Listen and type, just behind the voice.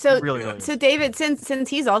So, Really, really so is. David, since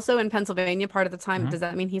he's also in Pennsylvania part of the time, Mhm. does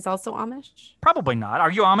that mean he's also Amish? Probably not. Are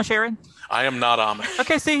you Amish, Aaron? I am not Amish.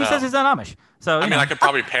 Okay, see, he says No. he's not Amish. So, I you mean, I know. could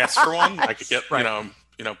probably pass for one. I could get, Right.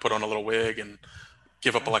 put on a little wig and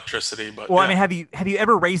give up electricity. But Well, I yeah, mean, have you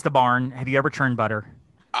ever raised a barn? Have you ever churned butter?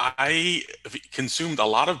 I consumed a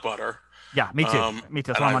lot of butter. Yeah, me too. Me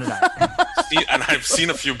too. That's And why I'm on a diet. I've seen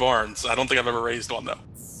a few barns. I don't think I've ever raised one though.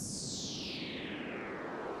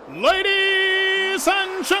 Ladies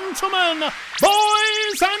and gentlemen,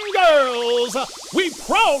 boys and girls, we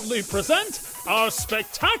proudly present our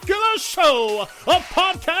spectacular show of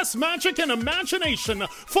podcast magic and imagination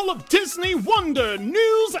full of Disney wonder,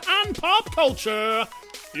 news, and pop culture.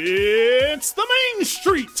 It's the Main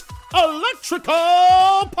Street Electrical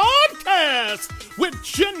Podcast with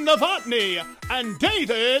Jenn Dave and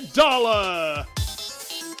David Dollar.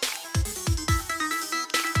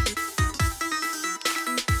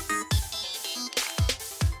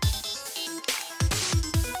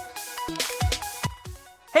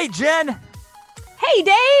 Hey, Jen. Hey,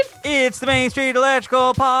 Dave. It's the Main Street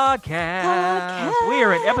Electrical Podcast. We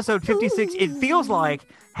are at episode 56. It feels like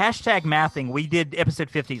 #mathing. We did episode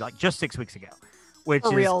 50 like just 6 weeks ago, which For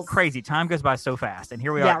is reals. crazy. Time goes by so fast. And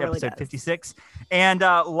here we are Yeah, at it really episode does. 56. And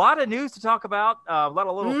a lot of news to talk about, a lot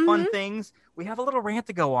of little fun things. We have a little rant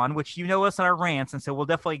to go on, which you know us on our rants. And so we'll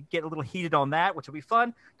definitely get a little heated on that, which will be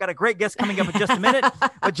fun. Got a great guest coming up in just a minute.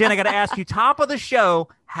 But Jen, I got to ask you, top of the show,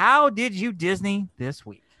 how did you Disney this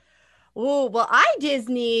week? Oh, well, I've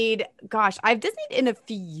Disneyed in a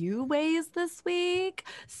few ways this week.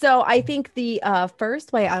 So I think the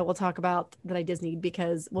first way I will talk about that I Disneyed,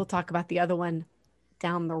 because we'll talk about the other one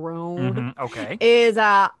down the road, Okay. is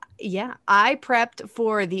I prepped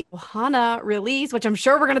for the Ohana release, which I'm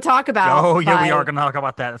sure we're going to talk about. Oh, yeah, we are going to talk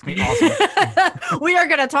about that. That's going to be awesome. We are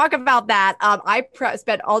going to talk about that. I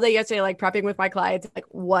spent all day yesterday like prepping with my clients, like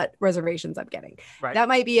what reservations I'm getting. Right. That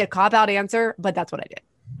might be a cop-out answer, but that's what I did.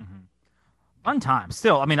 Fun time.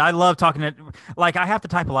 Still, I mean, I love talking to, like, I have to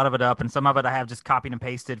type a lot of it up, and some of it I have just copied and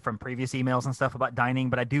pasted from previous emails and stuff about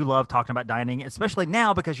dining, but I do love talking about dining, especially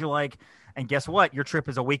now because you're like, and guess what? Your trip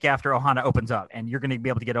is a week after Ohana opens up, and you're going to be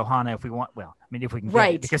able to get Ohana if we want. Well, I mean, if we can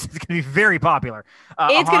get it, because it's going to be very popular.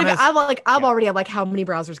 It's going to be, I'm already like, how many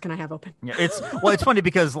browsers can I have open? Yeah, it's funny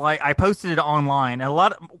because like I posted it online, and a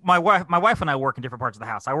lot of my wife and I work in different parts of the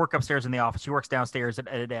house. I work upstairs in the office. She works downstairs at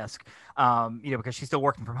a desk, because she's still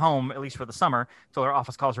working from home, at least for the summer, until her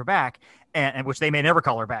office calls her back, and which they may never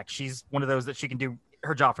call her back. She's one of those that she can do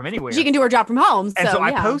her job from anywhere. She can do her job from home. And so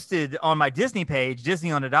I posted on my Disney page,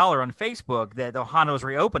 Disney on $1 on Facebook, that Ohana was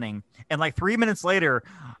reopening, and like 3 minutes later,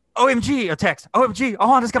 OMG, a text, OMG,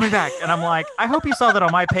 Ohana's coming back. And I'm like, I hope you saw that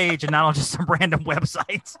on my page and not on just some random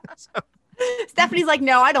websites. So, Stephanie's like,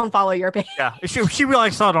 no, I don't follow your page. yeah, she really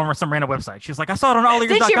saw it on some random website. She was like, I saw it on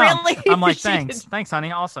alleyears.com. Did she really? I'm like, She thanks,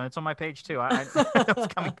 honey. Also, it's on my page too. I was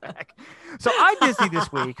coming back. So I Disney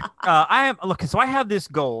this week. So I have this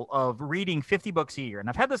goal of reading 50 books a year, and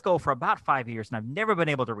I've had this goal for about 5 years, and I've never been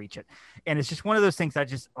able to reach it. And it's just one of those things.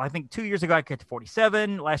 I think 2 years ago I got to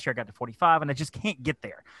 47. Last year I got to 45, and I just can't get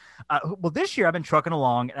there. Well, this year I've been trucking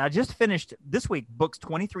along, and I just finished this week books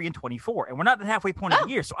 23 and 24, and we're not at the halfway point of the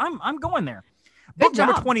year, so I'm going there. Book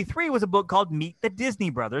number 23 was a book called Meet the Disney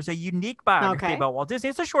Brothers, a unique biography about Walt Disney.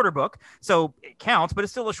 It's a shorter book, so it counts, but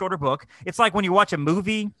it's still a shorter book. It's like when you watch a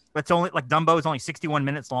movie that's only like Dumbo is only 61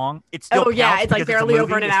 minutes long. It still counts it's like barely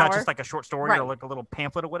over an hour. It's not just like a short story or like a little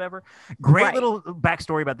pamphlet or whatever. Great little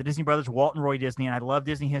backstory about the Disney Brothers, Walt and Roy Disney, and I love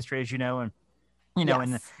Disney history, as you know, and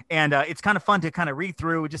and it's kind of fun to kind of read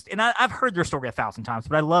through. And I've heard their story 1,000 times,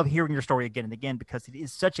 but I love hearing your story again and again because it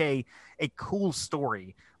is such a cool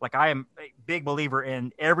story. Like, I am a big believer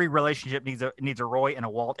in every relationship needs a Roy and a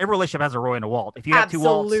Walt. Every relationship has a Roy and a Walt. If you have two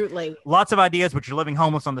Walts, lots of ideas, but you're living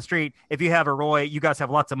homeless on the street. If you have a Roy, you guys have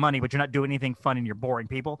lots of money, but you're not doing anything fun and you're boring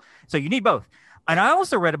people. So you need both. And I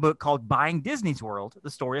also read a book called Buying Disney's World, the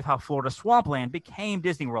story of how Florida Swampland became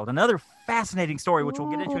Disney World. Another fascinating story, which we'll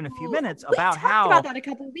get into in a few minutes, about how... We talked about that a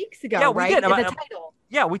couple of weeks ago, we did. The title.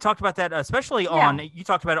 Yeah, we talked about that, especially on... You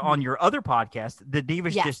talked about it on your other podcast, the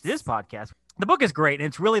Divas Just This podcast. The book is great, and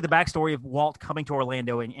it's really the backstory of Walt coming to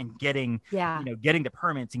Orlando and getting, getting the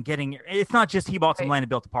permits and getting... It's not just he bought some land and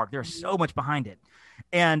built a park. There's so much behind it.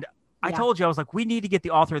 And I told you, I was like, we need to get the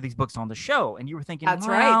author of these books on the show. And you were thinking,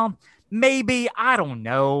 maybe, I don't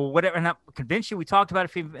know, whatever. And I convinced you. We talked about it a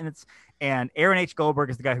few minutes. And Aaron H. Goldberg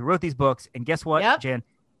is the guy who wrote these books. And guess what, Jen?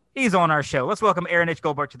 He's on our show. Let's welcome Aaron H.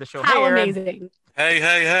 Goldberg to the show. How hey, Aaron. amazing.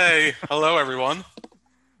 Hey. Hello, everyone.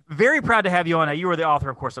 Very proud to have you on. You were the author,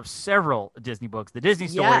 of course, of several Disney books. The Disney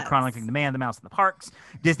Story, chronicling the Man, the Mouse, and the Parks.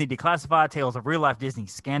 Disney Declassified, Tales of Real-Life Disney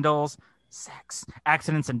Scandals. sex,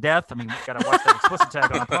 accidents, and death. I mean, we've got to watch that explicit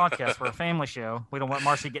tag on our podcast for a family show. We don't want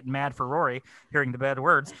Marcy getting mad for Rory hearing the bad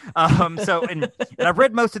words. And I've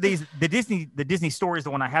read most of these. The Disney story is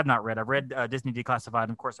the one I have not read. I've read Disney Declassified,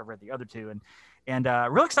 and of course, I've read the other two. And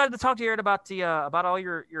real excited to talk to you, Aaron, about all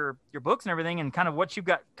your books and everything, and kind of what you've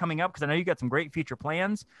got coming up, because I know you got some great future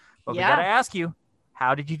plans. But we got to ask you,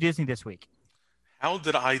 how did you Disney this week? How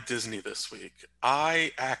did I Disney this week?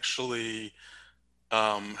 I actually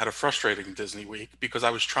had a frustrating Disney week because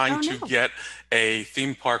I was trying to get a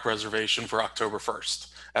theme park reservation for October 1st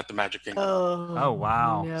at the Magic Kingdom. Oh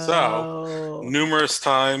wow. No. So numerous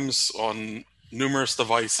times on numerous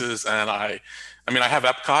devices, and I have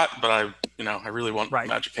Epcot, but I really want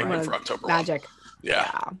Magic Kingdom for October 1.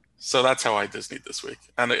 Yeah. So that's how I Disneyed this week.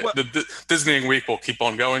 And the Disneying week will keep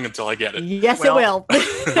on going until I get it. Yes, it will.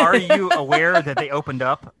 Are you aware that they opened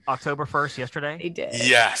up October 1st yesterday? They did.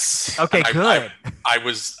 Yes. Okay, good. It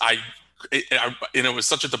was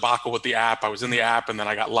such a debacle with the app. I was in the app, and then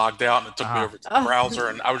I got logged out, and it took me over to the browser,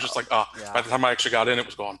 and I was just like, by the time I actually got in, it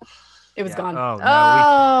was gone. It was gone.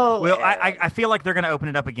 Oh, no. I feel like they're going to open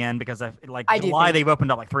it up again, because July they've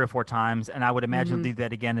opened up like 3 or 4 times, and I would imagine they'll do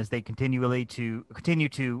that again as they continue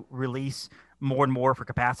to release more and more for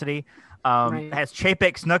capacity. As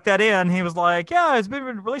Chapek snuck that in, he was like, "Yeah, it's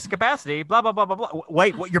been releasing capacity." Blah blah blah blah blah.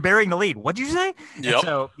 Wait, what? You're burying the lead. What did you say? Yep.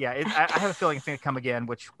 So I have a feeling it's going to come again,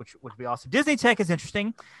 which would be awesome. Disney Tech is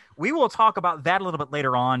interesting. We will talk about that a little bit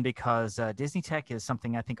later on, because Disney Tech is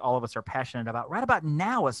something I think all of us are passionate about right about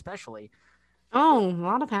now, especially. Oh, a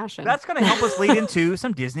lot of passion. That's going to help us lead into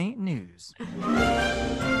some Disney news.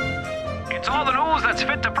 It's all the news that's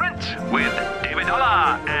fit to print with David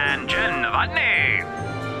and Jenn Dave.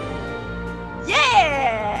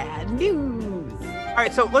 Yeah, news. All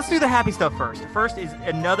right, so let's do the happy stuff first. First is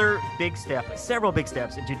another big step, several big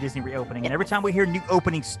steps into Disney reopening. And every time we hear new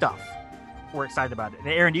opening stuff, we're excited about it. And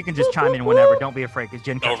Aaron, you can just chime in whenever. Don't be afraid, because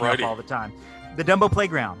Jen cuts me off all the time. The Dumbo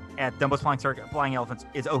Playground at Dumbo's Flying Elephants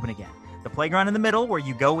is open again. The playground in the middle where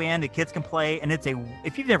you go in, the kids can play, and if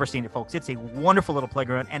you've never seen it, folks, it's a wonderful little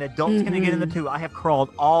playground, and adults can get in the too. I have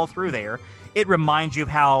crawled all through there. It reminds you of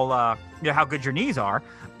how good your knees are.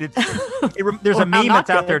 There's a meme that's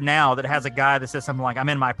out there now that has a guy that says something like, "I'm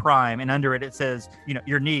in my prime," and under it says,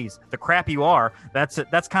 your knees, the crap you are.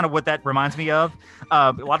 That's kind of what that reminds me of.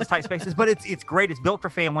 A lot of tight spaces, but it's great. It's built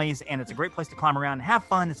for families, and it's a great place to climb around and have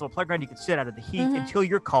fun. It's a little playground. You can sit out of the heat until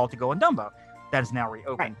you're called to go on Dumbo. That is now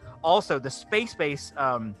reopened. Right. Also, the space-based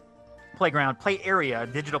playground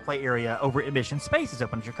digital play area over at Mission Space is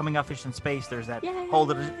open. As you're coming off Mission Space, there's that whole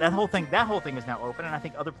thing is now open, and I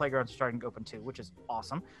think other playgrounds are starting to open too, which is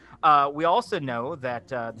awesome. We also know that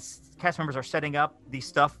the cast members are setting up the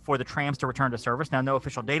stuff for the trams to return to service. Now, no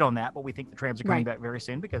official date on that, but we think the trams are coming back very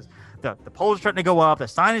soon, because the poles are starting to go up, the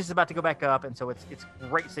signage is about to go back up, and so it's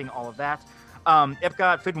great seeing all of that.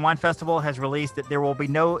 Epcot Food and Wine Festival has released that there will be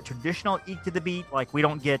no traditional Eat to the Beat. Like, we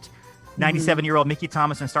don't get 97-year-old Mickey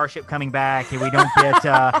Thomas and Starship coming back, and we don't get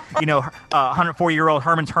 104-year-old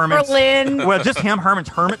Herman's Hermits. Berlin. Well, just him, Herman's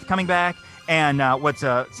Hermit, coming back, and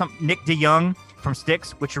some Nick DeYoung from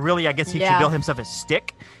Styx, which really, I guess he should bill himself as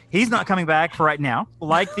Stick. He's not coming back for right now.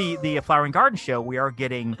 Like the Flower and Garden show, we are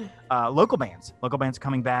getting local bands. Local bands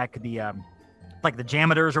coming back. Like the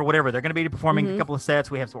Jameters or whatever, they're going to be performing a couple of sets.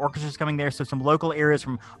 We have some orchestras coming there, so some local areas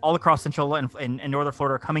from all across Central and Northern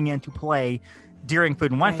Florida are coming in to play during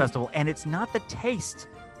Food and Wine Festival. And it's not the taste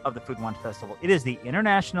of the Food and Wine Festival; it is the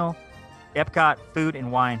International Epcot Food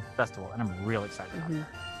and Wine Festival, and I'm really excited about that.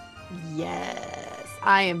 Yes,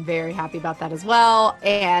 I am very happy about that as well,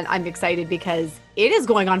 and I'm excited because it is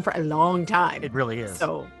going on for a long time. It really is.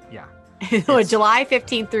 So yeah, July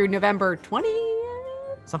 15th through November 20th.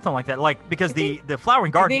 Something like that, the Flower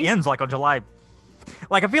and Garden ends like on July.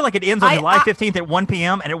 Like, I feel like it ends on July 15th at 1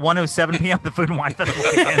 p.m. and at 1:07 p.m. the Food and Wine Festival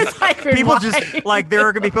ends. People just there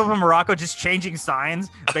are gonna be people from Morocco just changing signs,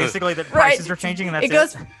 basically that prices are changing, and that's it.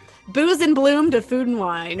 Goes booze and bloom to food and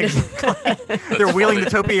wine. They're wheeling the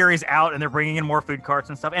topiaries out, and they're bringing in more food carts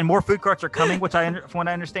and stuff, and more food carts are coming, which from what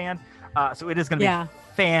I understand. So it is going to be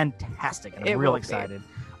fantastic, and I'm real excited.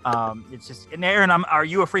 It's just, and Aaron, are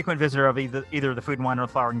you a frequent visitor of either the Food and Wine or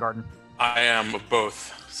the Flower and Garden? I am of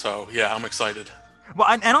both. So yeah, I'm excited. Well,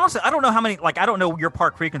 and also, I don't know how many. I don't know your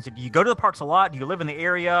park frequency. Do you go to the parks a lot? Do you live in the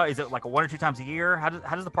area? Is it like 1 or 2 times a year? How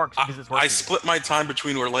does the park visits work? I split my time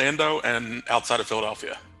between Orlando and outside of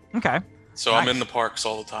Philadelphia. Okay. So nice. I'm in the parks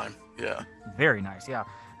all the time. Yeah. Very nice. Yeah,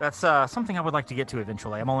 that's something I would like to get to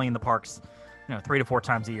eventually. I'm only in the parks, 3 to 4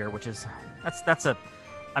 times a year, which is that's a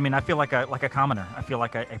I mean, I feel like a commoner. I feel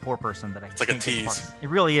like a poor person that I. It's like a tease. It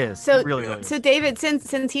really is. So, it really is. So David,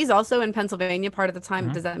 since he's also in Pennsylvania part of the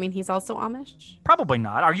time, does that mean he's also Amish? Probably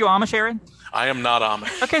not. Are you Amish, Aaron? I am not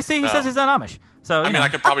Amish. Okay, see, he says he's not Amish. So I mean, I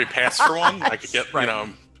could probably pass for one. I could get put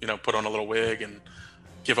on a little wig and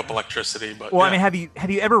give up electricity. But I mean, have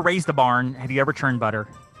you ever raised a barn? Have you ever churned butter?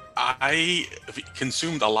 I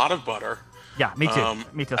consumed a lot of butter. Yeah, me too.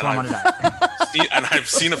 Me too. That's why I wanted that. And I've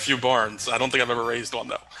seen a few barns. I don't think I've ever raised one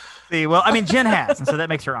though. See, well, I mean, Jenn has, and so that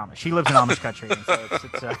makes her Amish. She lives in Amish country. And so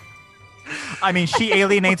it's I mean, she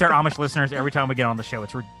alienates our Amish listeners every time we get on the show.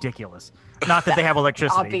 It's ridiculous. Not that they have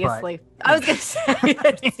electricity. Obviously, but, I was gonna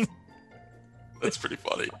say. That's pretty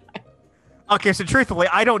funny. Okay, so truthfully,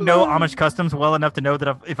 I don't know Amish customs well enough to know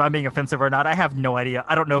that if I'm being offensive or not. I have no idea.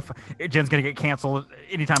 I don't know if Jen's going to get canceled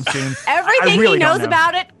anytime soon. Everything he knows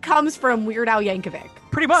about it comes from Weird Al Yankovic.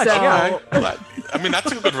 Pretty much, yeah. I mean,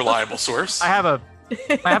 that's a good, reliable source. I have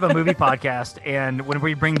a movie podcast, and when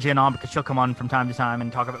we bring Jenn on, because she'll come on from time to time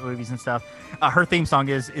and talk about movies and stuff, her theme song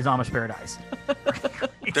is Amish Paradise.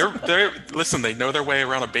 Listen, they know their way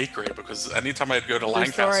around a bakery, because anytime I'd go to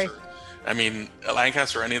Lancaster,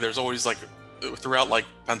 there's always like throughout like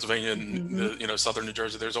Pennsylvania and southern New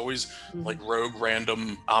Jersey, there's always like rogue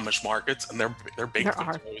random Amish markets, and their baked goods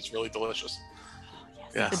are always really delicious.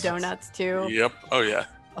 Yes. The donuts too. Yep. Oh yeah.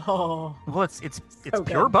 Oh. Well, it's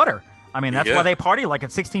pure butter. I mean, that's why they party like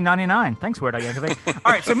at $16.99. Thanks, Weird Al Yankovic.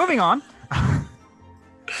 All right, so moving on.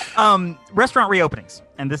 Restaurant reopenings,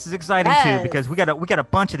 and this is exciting too, because we got a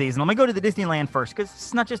bunch of these, and let me go to the Disneyland first, because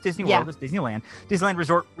it's not just Disney World, it's Disneyland. Disneyland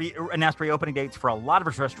Resort announced reopening dates for a lot of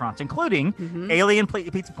its restaurants, including Alien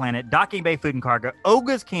Pizza Planet, Docking Bay Food and Cargo,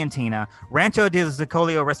 Oga's Cantina, Rancho de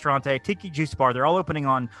Zacolio Restaurante, Tiki Juice Bar. They're all opening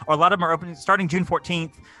or a lot of them are opening starting June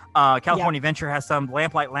 14th. California Venture has some.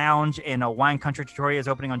 Lamplight Lounge in Wine Country Tutoria is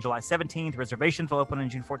opening on July 17th. Reservations will open on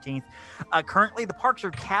June 14th. Currently, the parks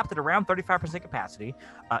are capped at around 35% capacity.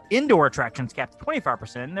 Indoor attractions capped at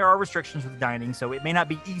 25%. And there are restrictions with dining, so it may not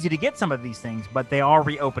be easy to get some of these things, but they are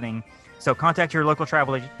reopening. So contact your local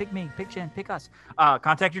travel agent. Pick me, pick Jenn, pick us.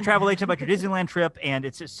 Contact your travel agent about your Disneyland trip, and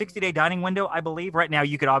it's a 60-day dining window, I believe. Right now,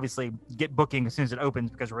 you could obviously get booking as soon as it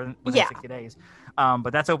opens, because we're within 60 days.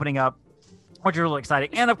 But that's opening up, which is really exciting.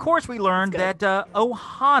 And of course, we learned that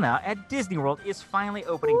Ohana at Disney World is finally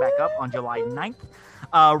opening back up on July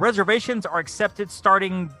 9th. Reservations are accepted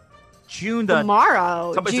starting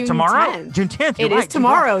tomorrow. Is it tomorrow? 10th. June 10th. It is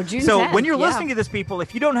tomorrow, June 10th. So when you're listening to this, people,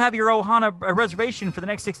 if you don't have your Ohana reservation for the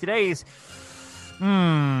next 60 days,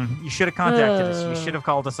 you should have contacted us. You should have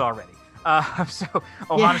called us already. So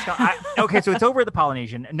Ohana's okay, so it's over at the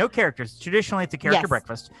Polynesian. No characters. Traditionally, it's a character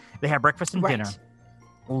breakfast. They have breakfast and dinner.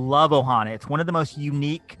 Love Ohana. It's one of the most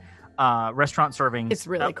unique restaurant servings. It's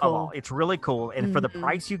really cool. It's really cool. And for the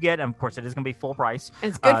price you get, and of course, it is going to be full price. And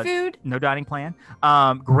it's good food. No dining plan.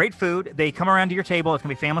 Great food. They come around to your table. It's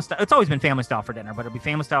going to be family style. It's always been family style for dinner, but it'll be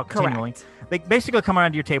family style continually. Correct. They basically come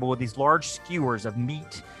around to your table with these large skewers of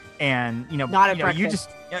meat. And not at breakfast.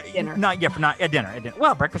 Dinner. Not at dinner.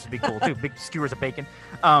 Well, breakfast would be cool too. Big skewers of bacon.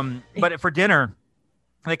 But for dinner,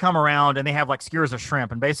 they come around and they have like skewers of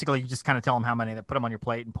shrimp, and basically you just kind of tell them how many, they put them on your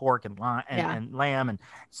plate, and pork and lamb and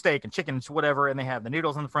steak and chicken and whatever, and they have the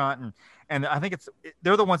noodles in the front, and I think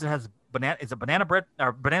they're the ones that has banana bread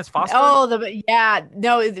or bananas foster.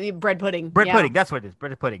 It's bread pudding. Pudding, that's what it is,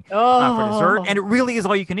 bread pudding for dessert, and it really is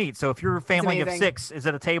all you can eat. So if your family of 6 is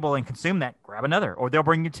at a table and consume that, grab another, or they'll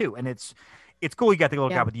bring you 2, and it's cool. You got the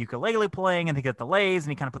little guy with the ukulele playing, and they get the lays,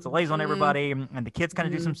 and he kind of puts the lays on everybody, and the kids kind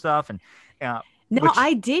of do some stuff, and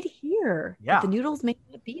I did hear that the noodles may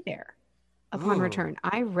not be there upon return.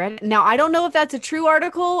 I read it. Now, I don't know if that's a true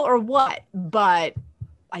article or what, but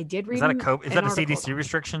I did read. Is that a CDC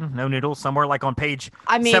restriction? No noodles somewhere like on page?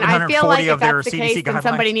 I mean, I feel like if that's the case, then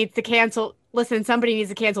somebody needs to cancel. Listen, somebody needs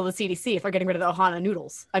to cancel the CDC if we're getting rid of the Ohana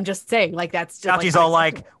noodles. I'm just saying, like that's just. Fauci's all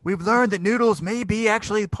like, we've learned that noodles may be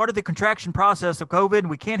actually part of the contraction process of COVID.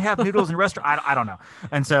 We can't have noodles in restaurants. I don't know,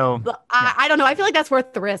 and so I don't know. I feel like that's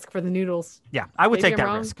worth the risk for the noodles. Yeah, I would take that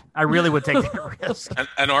risk. I really would take that risk.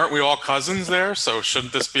 And aren't we all cousins there? So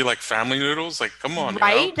shouldn't this be like family noodles? Like, come on,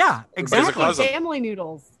 right? Yeah, exactly. Family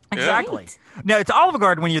noodles. Exactly. Now, it's Olive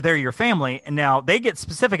Garden when you're there, your family, and now they get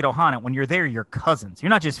specific at Ohana. When you're there, you're cousins. You're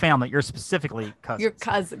not just family, you're specifically cousins. You're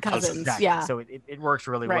cousins, exactly. Yeah. So it works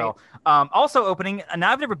really well. Also opening, and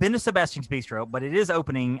I've never been to Sebastian's Bistro, but it is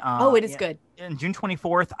opening. It is good. In June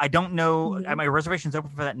 24th. I don't know. Are my reservations open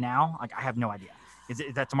for that now? Like, I have no idea.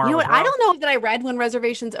 Is that tomorrow? You know what? I don't know that I read when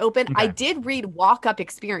reservations open. Okay. I did read walk up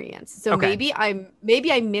experience. So maybe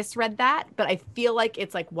I misread that, but I feel like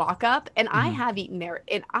it's like walk up, and I have eaten there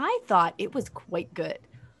and I thought it was quite good.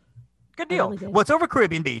 Good deal. Really well, it's over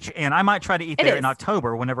Caribbean Beach, and I might try to eat there in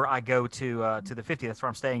October whenever I go to the 50th. That's where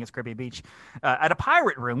I'm staying. It's Caribbean Beach at a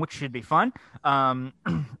pirate room, which should be fun. I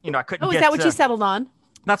couldn't. Oh, is that what you settled on?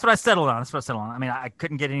 That's what I settled on. I mean, I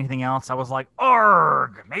couldn't get anything else. I was like,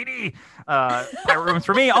 arg, matey. Pirate rooms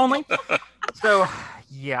for me only. So,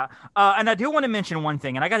 yeah. And I do want to mention one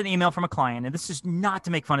thing. And I got an email from a client, and this is not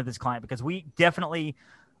to make fun of this client because we definitely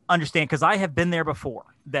understand, because I have been there before,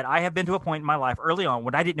 that I have been to a point in my life early on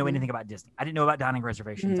when I didn't know anything about Disney. I didn't know about dining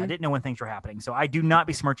reservations. I didn't know when things were happening. So I do not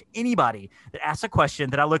besmirch anybody that asks a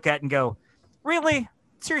question that I look at and go, really?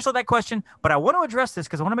 Seriously, that question? But I want to address this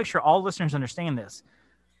because I want to make sure all listeners understand this.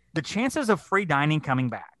 The chances of free dining coming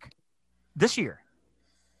back this year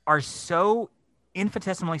are so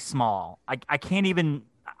infinitesimally small. I can't even,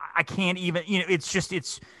 it's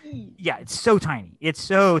so tiny.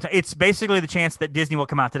 It's basically the chance that Disney will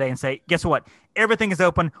come out today and say, guess what? Everything is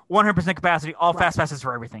open, 100% capacity, all fast passes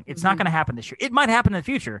for everything. It's not going to happen this year. It might happen in the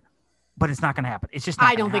future, but it's not going to happen. It's just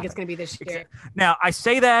not I don't think it's going to be this year. Now, I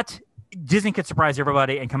say that Disney could surprise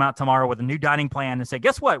everybody and come out tomorrow with a new dining plan and say,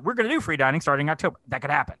 guess what? We're going to do free dining starting October. That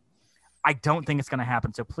could happen. I don't think it's going to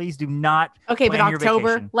happen. So please do not. Okay, but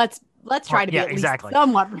October, let's try to be at least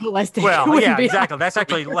somewhat realistic. Well, yeah, exactly. That's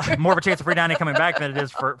actually more of a chance of free dining coming back than it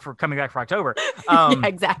is for coming back for October.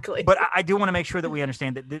 Exactly. But I do want to make sure that we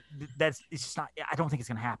understand that that's it's just not. I don't think it's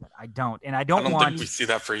going to happen. I don't think we see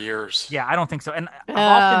that for years. Yeah, I don't think so. And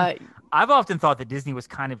I've often thought that Disney was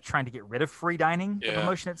kind of trying to get rid of free dining, the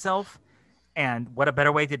promotion itself. And what a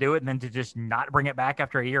better way to do it than to just not bring it back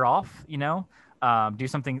after a year off, do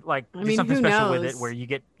something special with it where you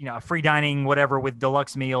get, a free dining, whatever, with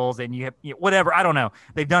deluxe meals and you have whatever. I don't know.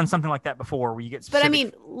 They've done something like that before where you get specific. But I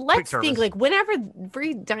mean, let's think like whenever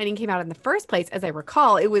free dining came out in the first place, as I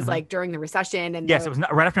recall, it was like during the recession and it was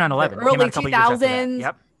right after 9/11, early 2000s.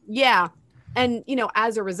 Yep. Yeah. And,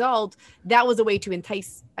 as a result, that was a way to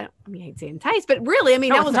entice. I hate to say entice, but really,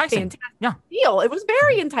 that was enticing. A fantastic deal. It was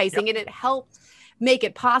very enticing and it helped make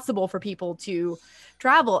it possible for people to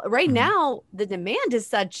travel. Right now, the demand is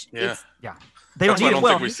such. They don't. I don't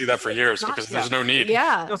think we see that for years because there's no need.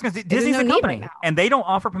 Yeah, I was going to say Disney's a company, and they don't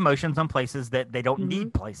offer promotions on places that they don't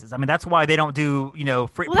need places. I mean, that's why they don't do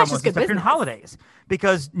free promos during holidays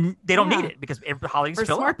because they don't need it because the holidays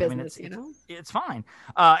fill up. Business, it's fine.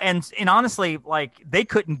 And honestly, like they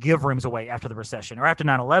couldn't give rooms away after the recession or after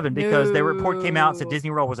 9/11 because their report came out and said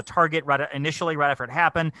Disney World was a target initially right after it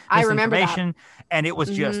happened. I remember that, and it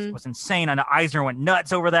was it was insane. I know Eisner went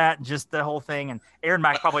nuts over that, and just the whole thing. And Aaron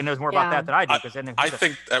Mack probably knows more about that than I do. I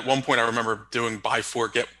think at one point I remember doing buy 4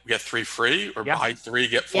 get 3 free or buy 3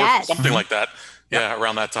 get 4 something like that. Yeah,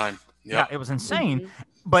 around that time. Yeah, it was insane.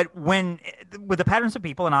 But with the patterns of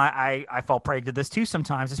people, and I fall prey to this too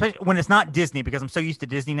sometimes, especially when it's not Disney, because I'm so used to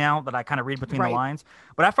Disney now that I kind of read between the lines.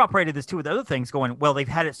 But I fall prey to this too with other things going, well, they've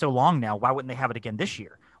had it so long now. Why wouldn't they have it again this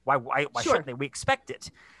year? Why shouldn't they? We expect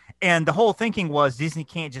it. And the whole thinking was Disney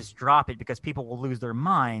can't just drop it because people will lose their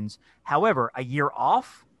minds. However, a year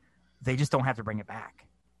off, they just don't have to bring it back.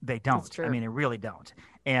 They don't. I mean, they really don't.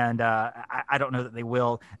 And I don't know that they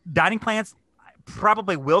will. Dining plans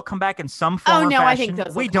probably will come back in some form or fashion. I think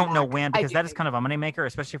those we don't know when because that is kind of a moneymaker,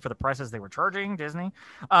 especially for the prices they were charging Disney.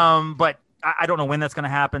 But I don't know when that's going to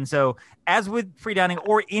happen. So as with free dining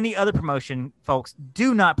or any other promotion, folks,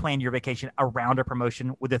 do not plan your vacation around a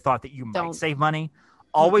promotion with the thought that you might save money.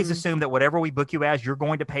 Always assume that whatever we book you as, you're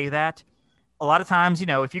going to pay that. A lot of times,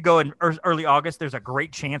 if you go in early August, there's a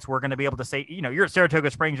great chance we're going to be able to say, you're at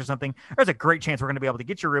Saratoga Springs or something. There's a great chance we're going to be able to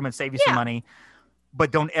get your room and save you some money.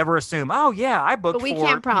 But don't ever assume, I booked but we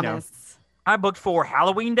can't promise. I booked for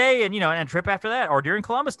Halloween Day and, and a trip after that or during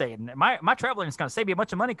Columbus Day. And my traveling is going to save you a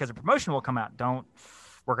bunch of money because a promotion will come out.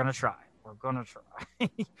 We're going to try. We're going to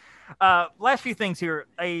try. Last few things here.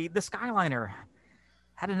 The Skyliner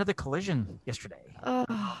had another collision yesterday.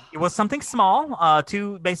 It was something small.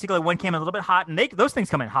 Basically one came in a little bit hot, and those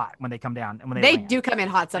things come in hot when they come down and when they do come in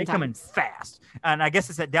hot sometimes. They come in fast, and I guess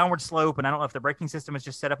it's that downward slope. And I don't know if the braking system is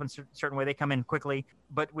just set up in a certain way. They come in quickly,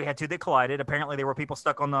 but we had two that collided. Apparently, there were people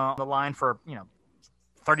stuck on the line for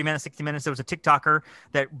 30 minutes, 60 minutes. There was a TikToker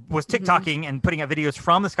that was TikToking and putting out videos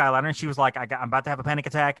from the Skyliner. And she was like, I'm about to have a panic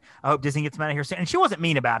attack. I hope Disney gets me out of here soon. And she wasn't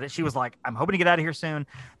mean about it. She was like, I'm hoping to get out of here soon.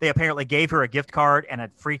 They apparently gave her a gift card and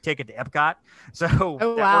a free ticket to Epcot. So that worked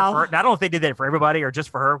for her. And I don't know if they did that for everybody or just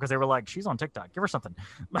for her because they were like, she's on TikTok. Give her something.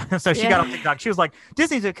 So she got on TikTok. She was like,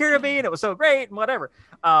 Disney took care of me and it was so great and whatever.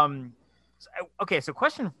 So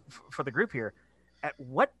question for the group here. At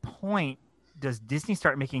what point does Disney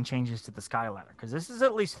start making changes to the Skyliner? Because this is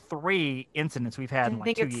at least 3 incidents we've had in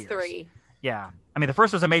like 2 years. I think it's 3. Yeah. I mean, the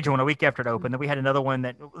first was a major one a week after it opened. Then we had another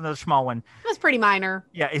small one. It was pretty minor.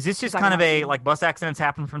 Yeah. Is this just kind of like bus accidents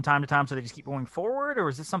happen from time to time, so they just keep going forward? Or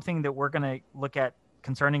is this something that we're going to look at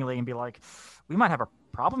concerningly and be like, we might have a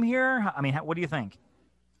problem here? I mean, what do you think?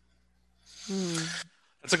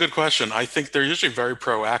 That's a good question. I think they're usually very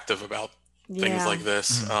proactive about things like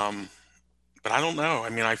this. But I don't know. I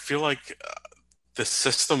mean, I feel like this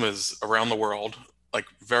system is around the world, like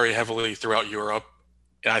very heavily throughout Europe.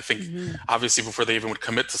 And I think obviously before they even would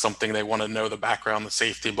commit to something, they want to know the background, the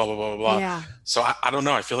safety, blah, blah, blah, blah. Yeah. So I don't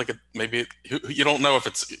know. I feel like you don't know if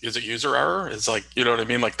is it user error? It's like, you know what I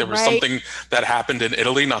mean? Like there was something that happened in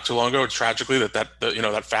Italy not too long ago, tragically,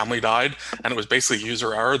 that family died, and it was basically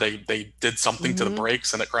user error. They did something to the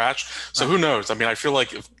brakes and it crashed. So who knows? I mean, I feel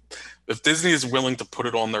like if Disney is willing to put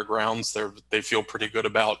it on their grounds, they feel pretty good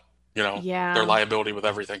about, their liability with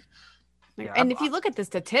everything. Yeah, and if you look at the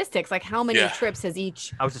statistics, like how many trips has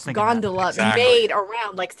each gondola exactly. made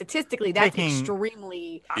around? Like statistically, that's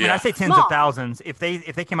extremely. I mean, I say tens of thousands. If they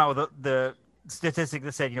came out with the statistic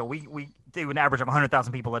that said, we do an average of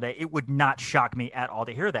 100,000 people a day, it would not shock me at all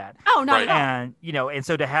to hear that. Oh no, and and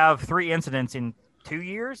so to have 3 incidents in 2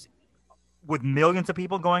 years with millions of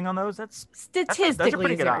people going on those, that's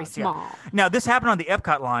statistically very small. Yeah. Now, this happened on the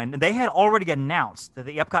Epcot line, and they had already announced that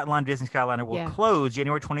the Epcot line Disney Skyliner will close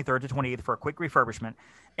January 23rd to 28th for a quick refurbishment.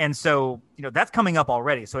 And so, that's coming up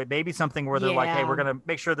already. So it may be something where they're like, hey, we're going to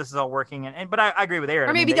make sure this is all working. But I agree with Aaron.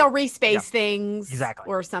 Or maybe they'll respace things. Exactly.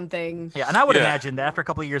 Or something. Yeah, and I would imagine that after a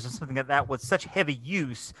couple of years of something that was such heavy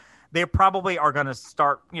use, they probably are going to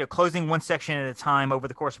start, closing one section at a time over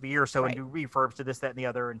the course of a year or so and do refurbs to this, that, and the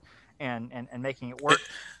other, and making it work.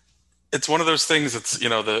 It's one of those things. It's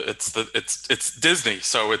Disney,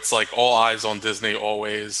 so it's like all eyes on Disney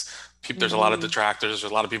always. There's a lot of detractors. There's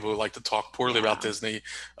a lot of people who like to talk poorly about Disney.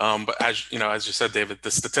 But as you said, David, the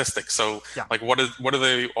statistics. So like, what do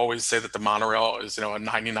they always say that the monorail is, a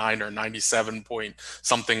 99 or 97 point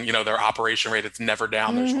something, their operation rate, it's never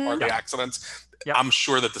down. There's hardly accidents. Yep. I'm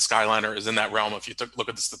sure that the Skyliner is in that realm if you look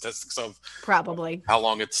at the statistics of probably how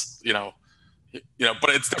long it's, but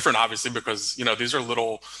it's different obviously because, these are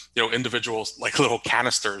little, individuals, like little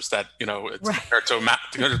canisters that, it's compared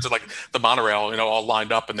to like the monorail, all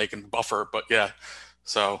lined up and they can buffer. But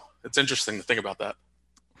so it's interesting to think about that.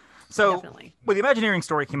 So when the Imagineering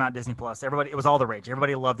story came out on Disney Plus, it was all the rage.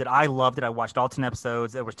 Everybody loved it. I loved it. I watched all 10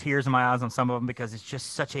 episodes. There was tears in my eyes on some of them because it's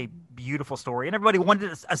just such a beautiful story. And everybody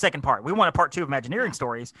wanted a second part. We wanted part 2 of Imagineering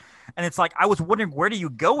stories. And it's like, I was wondering, where do you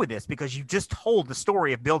go with this? Because you just told the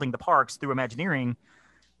story of building the parks through Imagineering.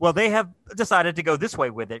 Well, they have decided to go this way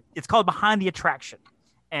with it. It's called Behind the Attraction.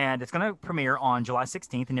 And it's going to premiere on July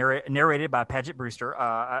 16th, narrated by Paget Brewster,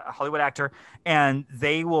 a Hollywood actor. And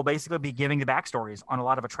they will basically be giving the backstories on a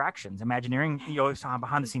lot of attractions. Imagineering, some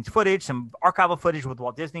behind-the-scenes footage, some archival footage with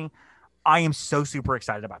Walt Disney. I am so super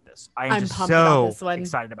excited about this. I'm just so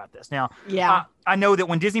excited about this. Now, I know that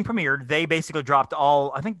when Disney premiered, they basically dropped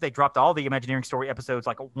all the Imagineering story episodes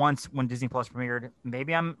like once when Disney Plus premiered.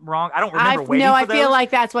 Maybe I'm wrong. I don't remember waiting for those. I feel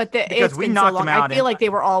like that's what because we knocked them out. I feel like they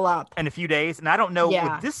were all up in a few days. And I don't know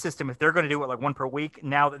with this system if they're going to do it like one per week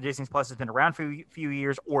now that Disney Plus has been around for a few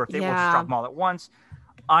years, or if they will just drop them all at once.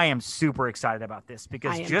 I am super excited about this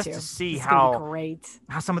because to see how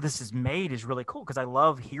some of this is made is really cool because I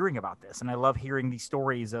love hearing about this and I love hearing these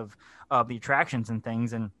stories of the attractions and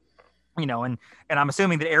things and and I'm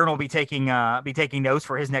assuming that Aaron will be taking notes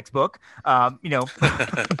for his next book.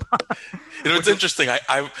 It's interesting.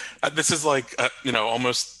 I this is like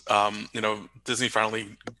almost Disney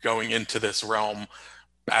finally going into this realm.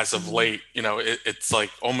 As of late, it's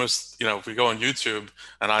like almost, if we go on YouTube,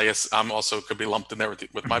 and I guess I'm also could be lumped in there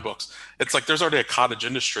with my books. It's like there's already a cottage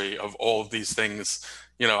industry of all of these things.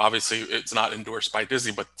 Obviously it's not endorsed by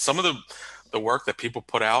Disney, but some of the work that people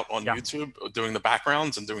put out on YouTube, doing the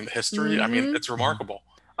backgrounds and doing the history, I mean, it's remarkable.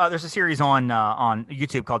 There's a series on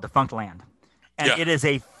YouTube called Defunct Land. And it is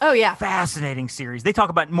a fascinating series. They talk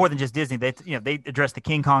about more than just Disney. They address the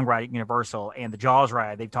King Kong ride at Universal and the Jaws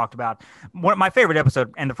ride. They've talked about one of my favorite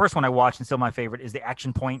episode, and the first one I watched and still my favorite is the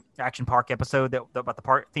Action Park episode about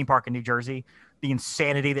the theme park in New Jersey. The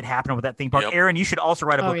insanity that happened with that theme park. Yep. Aaron, you should also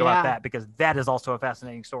write a book about that because that is also a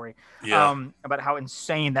fascinating story about how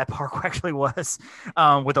insane that park actually was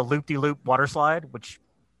with a loop-de-loop water slide, which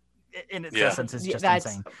in its essence is just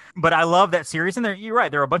insane. But I love that series, and you're right,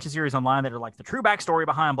 there are a bunch of series online that are like the true backstory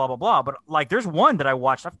behind blah blah blah, but like there's one that I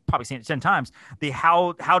watched, I've probably seen it 10 times, the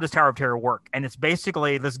how does Tower of Terror work, and it's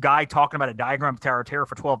basically this guy talking about a diagram of Tower of Terror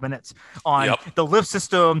for 12 minutes on the lift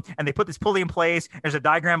system, and they put this pulley in place, there's a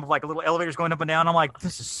diagram of like little elevators going up and down. I'm like,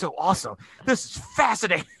 this is so awesome, this is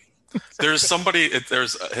fascinating. There's somebody.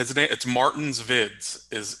 There's his name. It's Martin's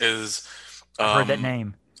Vids. I've heard that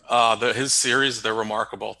name. His series, they're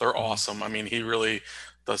remarkable. They're awesome. I mean, he really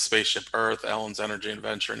does Spaceship Earth, Ellen's Energy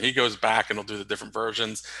Adventure, and he goes back and he'll do the different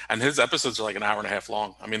versions. And his episodes are like an hour and a half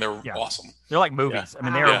long. I mean, they're awesome. They're like movies. I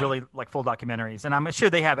mean, they are really like full documentaries. And I'm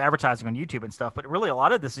sure they have advertising on YouTube and stuff, but really a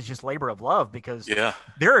lot of this is just labor of love because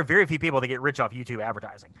there are very few people that get rich off YouTube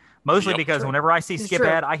advertising. Mostly because whenever I see skip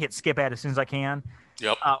ad, I hit skip ad as soon as I can.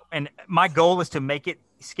 Yep. And my goal is to make it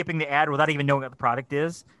skipping the ad without even knowing what the product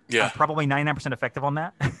is. Yeah. I'm probably 99% effective on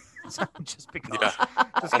that. So just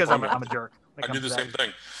because I'm a jerk. I do the same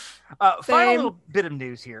thing. Final little bit of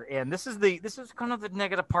news here, and this is kind of the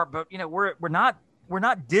negative part, but we're not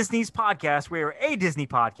Disney's podcast. We're a Disney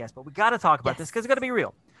podcast, but we got to talk about this because it's got to be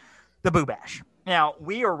real. The Boo Bash. Now,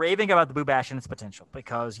 we are raving about the Boo Bash and its potential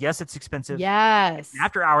because, yes, it's expensive. Yes.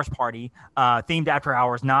 After-hours party, themed after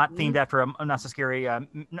hours, not themed after a Not So Scary,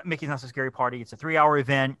 Mickey's Not So Scary party. It's a 3-hour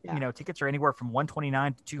event. Yeah. Tickets are anywhere from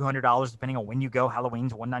 $129 to $200, depending on when you go.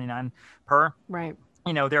 Halloween's $199 per. Right.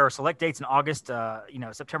 There are select dates in August,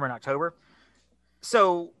 September and October.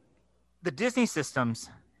 So the Disney systems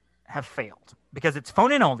have failed because it's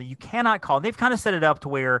phone in only. You cannot call. They've kind of set it up to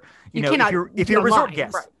where, if you're a resort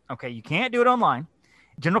guest, okay, you can't do it online.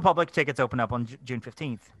 General public tickets open up on June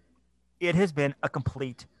 15th. It has been a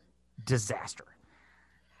complete disaster.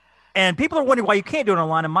 And people are wondering why you can't do it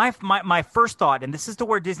online. And my first thought, and this is to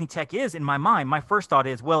where Disney Tech is in my mind, my first thought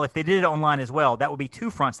is, well, if they did it online as well, that would be two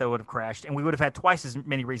fronts that would have crashed, and we would have had twice as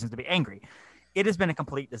many reasons to be angry. It has been a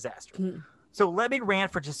complete disaster. Mm. So let me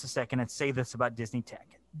rant for just a second and say this about Disney Tech.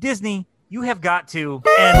 Disney, you have got to,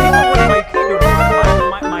 and people are wondering why you can't do it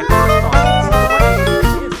online. My first thought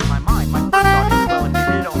is in my mind. My first thought is, well, if they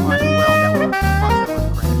did it online as well, that would have been two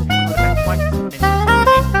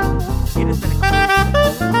fronts that would have crashed, and we would have had twice as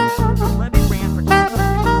many reasons. It has been a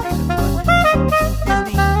complete. Let me rant for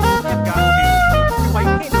just a second and say this. Disney, you have got to. Why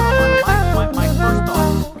you can't do it online? My first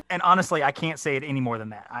thought, and honestly, I can't say it any more than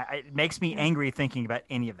that. It makes me angry thinking about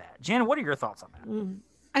any of that. Jen, what are your thoughts on that?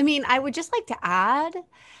 I mean, I would just like to add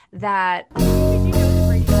that.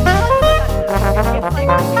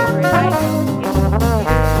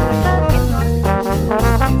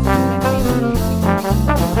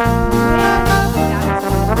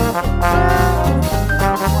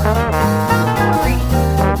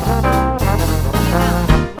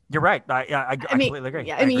 You're right. I completely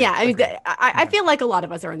agree. I feel like a lot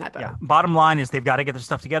of us are in that boat. Yeah. Bottom line is they've got to get their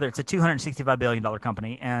stuff together. It's a $265 billion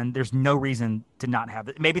company, and there's no reason to not have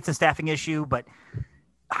it. Maybe it's a staffing issue, but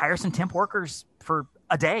hire some temp workers for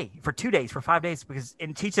a day, for 2 days, for 5 days,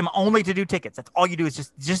 and teach them only to do tickets. That's all you do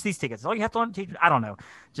is just these tickets. That's all you have to learn to teach. I don't know.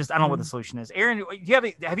 I don't know what the solution is. Aaron,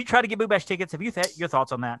 have you tried to get Boo Bash tickets? Have you your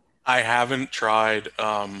thoughts on that? I haven't tried.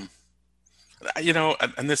 And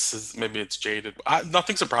this is, maybe it's jaded.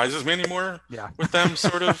 Nothing surprises me anymore with them,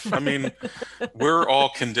 sort of. I mean, we're all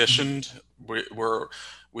conditioned. We all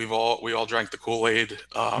drank the Kool-Aid.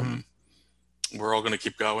 We're all going to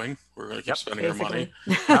keep going. We're going to keep spending our money.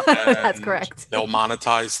 That's correct. They'll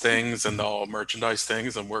monetize things and they'll merchandise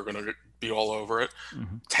things, and we're going to be all over it.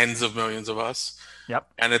 Mm-hmm. Tens of millions of us. Yep.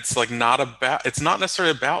 And it's like it's not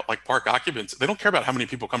necessarily about like park occupancy. They don't care about how many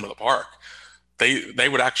people come to the park. They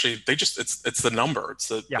would actually, it's the number. It's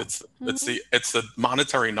the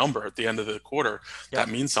monetary number at the end of the quarter that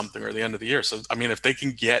means something, or at the end of the year. So, I mean, if they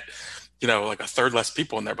can get, like a third less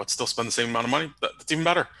people in there, but still spend the same amount of money, that's even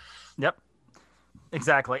better. Yep.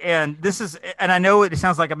 Exactly. And I know it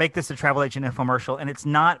sounds like I make this a travel agent infomercial, and it's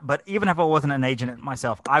not, but even if I wasn't an agent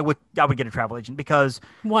myself, I would get a travel agent, because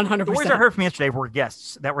 100%. The words I heard from yesterday were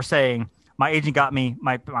guests that were saying, my agent got me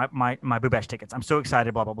my Boo Bash tickets. I'm so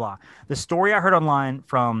excited, blah, blah, blah. The story I heard online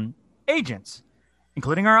from agents,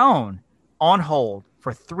 including our own, on hold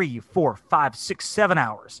for 3, 4, 5, 6, 7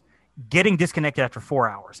 hours, getting disconnected after 4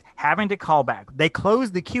 hours, having to call back. They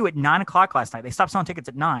closed the queue at 9 o'clock last night. They stopped selling tickets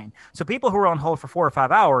at 9. So people who were on hold for 4 or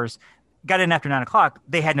 5 hours got in after 9 o'clock.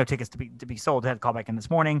 They had no tickets to be sold. They had to call back in this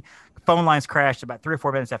morning. Phone lines crashed about 3 or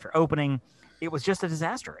 4 minutes after opening. It was just a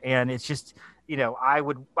disaster. And it's just, I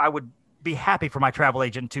would be happy for my travel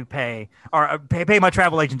agent to pay my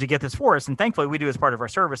travel agent to get this for us. And thankfully we do as part of our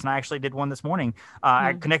service. And I actually did one this morning.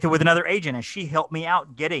 I connected with another agent, and she helped me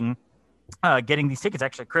out getting these tickets,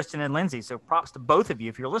 actually, Kristen and Lindsay. So props to both of you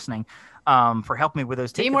if you're listening, for helping me with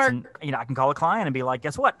those tickets. Teamwork. And I can call a client and be like,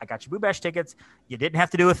 guess what? I got your Boo Bash tickets. You didn't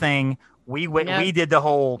have to do a thing. We did the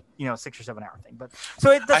whole 6 or 7 hour thing. But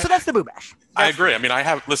so that's the Boo Bash. I agree. I mean, I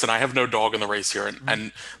have no dog in the race here,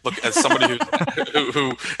 and look, as somebody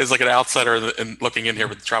who is like an outsider and looking in here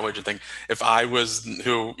with the travel agent thing, if I was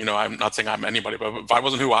I'm not saying I'm anybody, but if I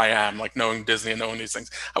wasn't who I am, like knowing Disney and knowing these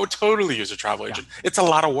things, I would totally use a travel agent. Yeah. It's a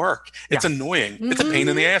lot of work. It's annoying. Mm-hmm. It's a pain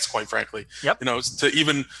in the ass, quite frankly. Yep.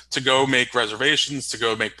 To go make reservations, to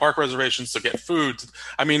go make park reservations, to get food.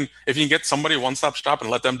 I mean, if you can get somebody one-stop shop and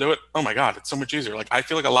let them do it, oh my God, it's so much easier. Like, I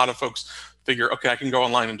feel like a lot of folks figure, okay, I can go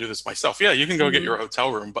online and do this myself. Yeah, you can go get your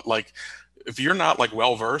hotel room, but like, if you're not like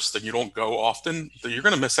well versed and you don't go often, you're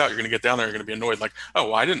going to miss out. You're going to get down there, you're going to be annoyed. Like, oh,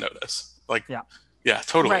 well, I didn't know this. Like, yeah,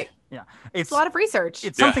 totally. Right. Yeah, it's a lot of research.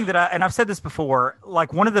 It's something that I've said this before.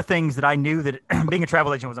 Like, one of the things that I knew that being a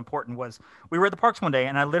travel agent was important was we were at the parks one day,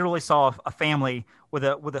 and I literally saw a family with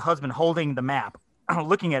a husband holding the map,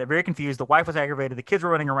 looking at it, very confused. The wife was aggravated. The kids were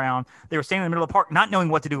running around. They were standing in the middle of the park, not knowing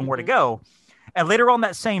what to do and where to go. And later on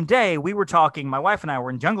that same day, we were talking. My wife and I were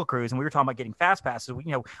in Jungle Cruise, and we were talking about getting fast passes. We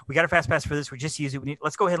got a fast pass for this. We just use it.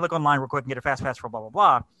 Let's go ahead and look online real quick and get a fast pass for blah blah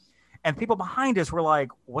blah. And people behind us were like,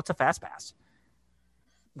 "What's a fast pass?"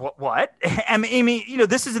 What? I mean,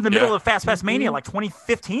 this is in the middle of Fast Pass Mania, like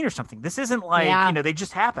 2015 or something. This isn't like, they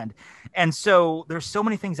just happened. And so there's so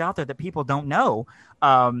many things out there that people don't know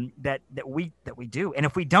that we do. And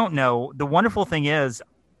if we don't know, the wonderful thing is,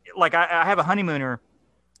 like, I have a honeymooner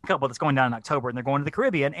couple that's going down in October, and they're going to the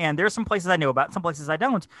Caribbean. And there's some places I know about, some places I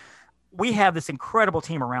don't. We have this incredible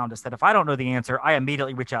team around us that if I don't know the answer, I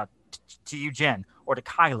immediately reach out to you, Jen, or to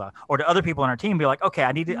Kyla, or to other people on our team, and be like, okay,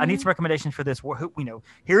 I need some recommendations for this.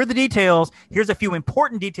 Here are the details. Here's a few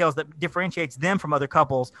important details that differentiates them from other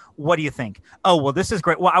couples. What do you think? Oh, well, this is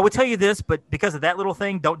great. Well, I would tell you this, but because of that little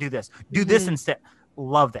thing, don't do this. Do this instead.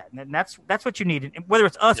 Love that. And that's what you need. Whether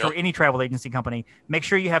it's us or any travel agency company, make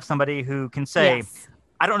sure you have somebody who can say,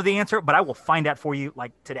 I don't know the answer, but I will find out for you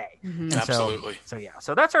like today. Mm-hmm. Absolutely.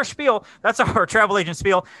 So that's our spiel. That's our travel agent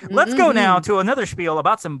spiel. Let's go now to another spiel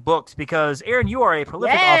about some books, because Aaron, you are a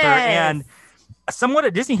prolific author and somewhat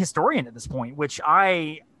a Disney historian at this point, which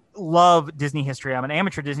I love Disney history. I'm an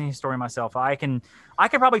amateur Disney historian myself. I can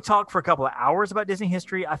probably talk for a couple of hours about Disney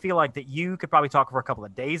history. I feel like that you could probably talk for a couple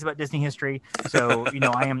of days about Disney history. So,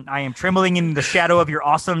 I am trembling in the shadow of your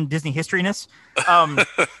awesome Disney historyness.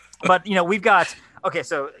 But we've got, okay,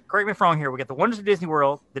 so correct me if I'm wrong here. We got The Wonders of Disney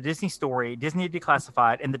World, The Disney Story, Disney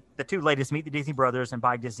Declassified, and the two latest, Meet the Disney Brothers and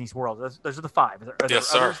By Disney's World. Those are the five. Yes,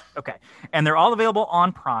 sir. Okay, and they're all available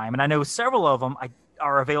on Prime, and I know several of them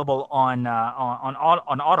are available on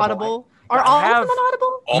Audible. Audible. Are all of them on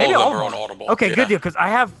Audible? All of them are on Audible. Okay, good deal, because I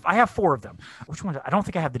have 4 of them. Which one? I don't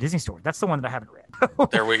think I have the Disney Story. That's the one that I haven't read.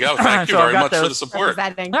 There we go. Thank you very much for the support.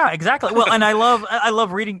 Yeah, exactly. Well, and I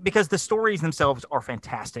love reading because the stories themselves are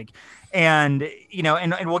fantastic, and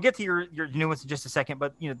and we'll get to your nuance in just a second.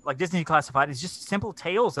 But like Disney Classified is just simple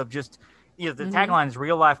tales of just the tagline is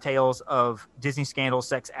real life tales of Disney scandals,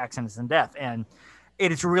 sex, accidents, and death, and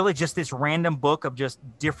it is really just this random book of just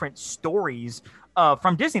different stories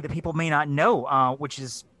from Disney that people may not know, which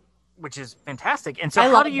is fantastic. And so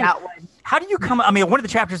how do you come? I mean, one of the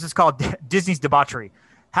chapters is called Disney's Debauchery.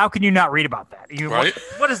 How can you not read about that? Right?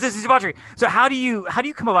 What is Disney's debauchery? So how do you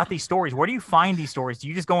come about these stories? Where do you find these stories? Do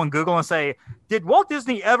you just go on Google and say, did Walt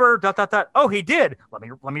Disney ever ... Oh, he did.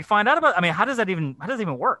 Let me find out about it. I mean, how does that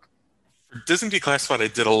even work? For Disney Declassified, I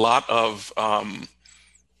did a lot of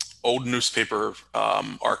old newspaper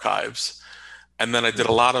archives, and then I did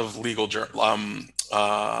a lot of legal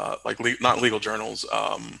not legal journals,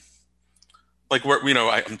 like where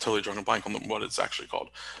I'm totally drawing a blank on what it's actually called.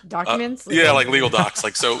 Documents. Like legal docs,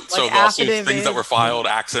 like so lawsuits, things that were filed,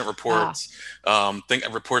 accident reports,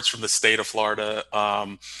 reports from the state of Florida,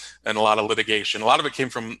 and a lot of litigation. A lot of it came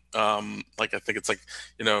from I think it's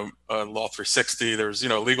Law 360. There's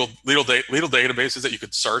legal databases that you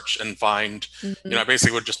could search and find. I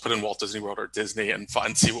basically would just put in Walt Disney World or Disney and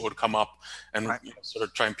see what would come up, and sort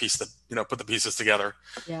of try and piece put the pieces together.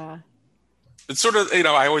 Yeah. It's sort of,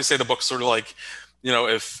 I always say the book's sort of like,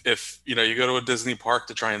 if you go to a Disney park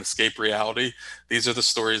to try and escape reality, these are the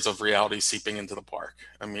stories of reality seeping into the park.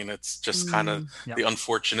 I mean, it's just kind of the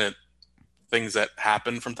unfortunate things that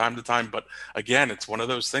happen from time to time. But again, it's one of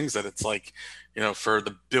those things that it's like, for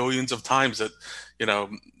the billions of times that,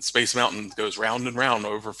 Space Mountain goes round and round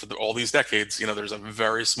over for all these decades, there's a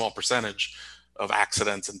very small percentage of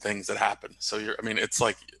accidents and things that happen. So it's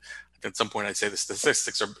like, at some point, I'd say the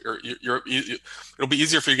statistics are it'll be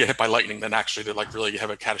easier for you to get hit by lightning than actually to really have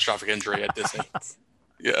a catastrophic injury at Disney.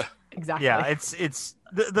 Yeah, exactly. Yeah, it's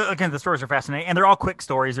Again, the stories are fascinating, and they're all quick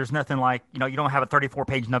stories. There's nothing like, you don't have a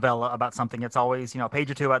 34-page novella about something. It's always, a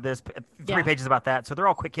page or two about this, 3 pages about that. So they're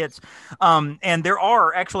all quick hits. And there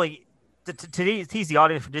are actually, to tease the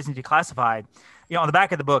audience for Disney Declassified, on the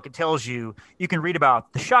back of the book, it tells you can read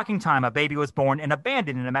about the shocking time a baby was born and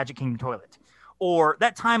abandoned in a Magic Kingdom toilet, or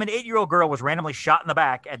that time an 8-year-old girl was randomly shot in the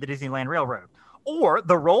back at the Disneyland Railroad, or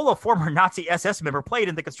the role a former Nazi SS member played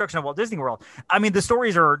in the construction of Walt Disney World. I mean, the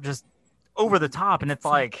stories are just over the top, and it's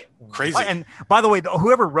like crazy. And by the way,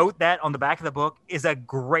 whoever wrote that on the back of the book is a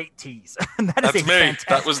great tease. That's me. Fantastic.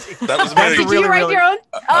 That was me. Did you write your own?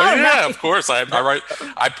 Yeah, of course. I write.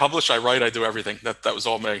 I publish. I write. I do everything. That was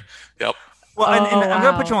all me. Yep. Well, and I'm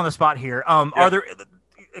going to put you on the spot here. Are there,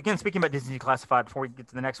 again, speaking about Disney Classified before we get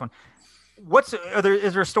to the next one, is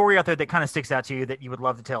there a story out there that kind of sticks out to you that you would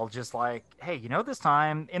love to tell? Just like, hey, this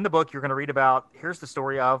time in the book, you're going to read about, here's the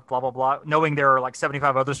story of blah, blah, blah, knowing there are like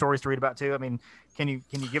 75 other stories to read about too. I mean, can you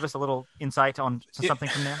give us a little insight on something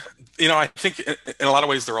from there? I think in a lot of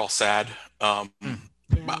ways, they're all sad.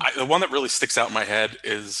 The one that really sticks out in my head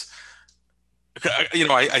is,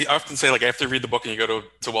 I often say, like, after you read the book and you go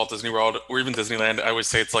to Walt Disney World or even Disneyland, I always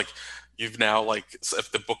say it's like you've now, like, if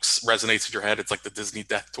the book resonates with your head, it's like the Disney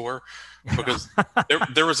Death Tour, because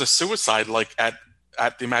there was a suicide like at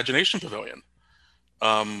the Imagination Pavilion.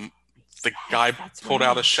 The guy pulled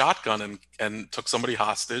out a shotgun and took somebody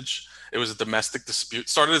hostage. It was a domestic dispute.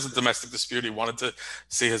 Started as a domestic dispute. He wanted to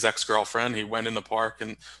see his ex-girlfriend. He went in the park,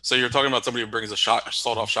 and so you're talking about somebody who brings a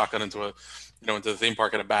sawed-off shotgun into the theme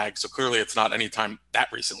park in a bag. So clearly it's not any time that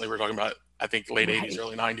recently. We're talking about, I think, late 80s,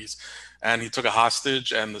 early 90s. And he took a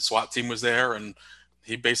hostage, and the SWAT team was there, and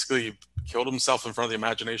he basically killed himself in front of the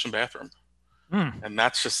Imagination bathroom. And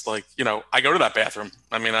that's just like, I go to that bathroom.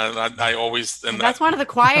 I mean, I always... And that's one of the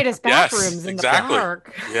quietest bathrooms in the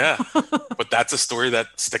park. Yeah. But that's a story that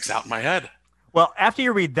sticks out in my head. Well, after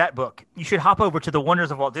you read that book, you should hop over to The Wonders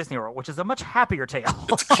of Walt Disney World, which is a much happier tale.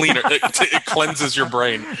 It's cleaner. It cleanses your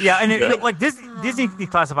brain. Yeah, and Disney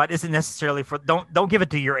Declassified isn't necessarily for don't give it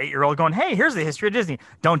to your 8-year-old going, hey, here's the history of Disney.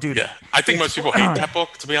 Don't do that. Yeah, I think most people hate that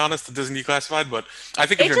book, to be honest, the Disney Declassified. But I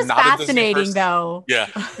think if it's you're just not fascinating, a Disney person, though. Yeah,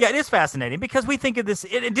 it is fascinating because we think of this.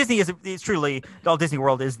 Disney is truly, Walt Disney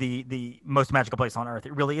World is the most magical place on earth.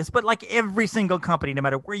 It really is. But like every single company, no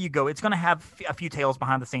matter where you go, it's going to have a few tales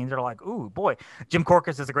behind the scenes that are like, ooh, boy, Jim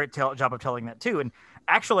Corcus does a great job of telling that too. And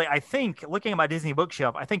actually, I think looking at my Disney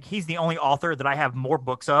bookshelf, I think he's the only author that I have more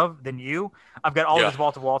books of than you. I've got all of his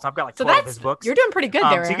Walt of Walt's. I've got like 12 of his books. You're doing pretty good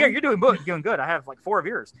there. So you're doing good. I have like 4 of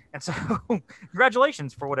yours, and so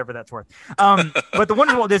congratulations for whatever that's worth. But the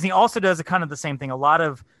Wonders of Walt Disney also does a kind of the same thing. A lot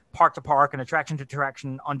of park to park and attraction to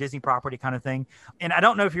attraction on Disney property kind of thing. And I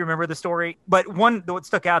don't know if you remember the story, but one that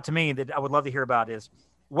stuck out to me that I would love to hear about is,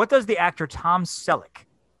 what does the actor Tom Selleck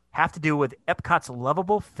have to do with Epcot's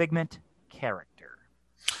lovable Figment character?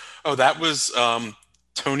 Oh, that was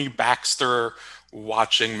Tony Baxter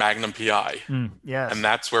watching Magnum PI. Yes. And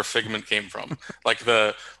that's where Figment came from. Like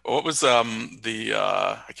I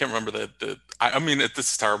can't remember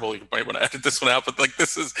this is terrible. You might want to edit this one out, but like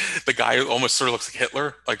this is the guy who almost sort of looks like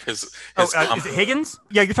Hitler. Like his is it Higgins?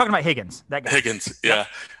 Yeah, you're talking about Higgins. That guy. Higgins, yeah.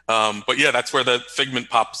 But yeah, that's where the Figment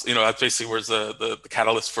pops. That's basically where's the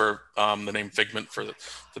catalyst for the name Figment for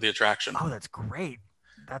the attraction. Oh, that's great.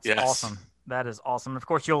 That's awesome. That is awesome. Of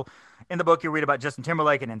course, in the book, you read about Justin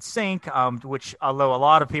Timberlake and NSync, which although a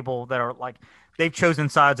lot of people that are like, they've chosen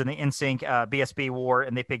sides in the NSync BSB war,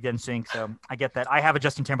 and they picked NSync. So I get that. I have a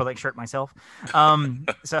Justin Timberlake shirt myself.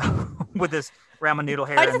 So with this ramen noodle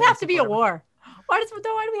hair. Why does it have to be a war? Why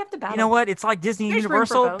do we have to battle? You know what? It's like Disney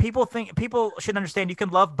Universal. People should understand you can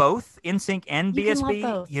love both NSync and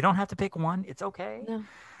BSB. You don't have to pick one. It's okay. No.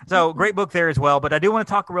 So great book there as well. But I do want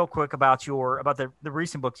to talk real quick about the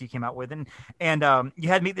recent books you came out with, and you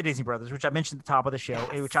had Meet the Disney Brothers, which I mentioned at the top of the show,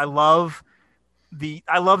 which I love.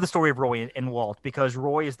 I love the story of Roy and Walt, because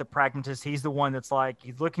Roy is the pragmatist. He's the one that's like,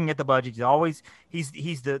 he's looking at the budget. He's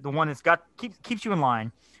the one that's keeps you in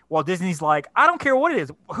line. While Disney's like, I don't care what it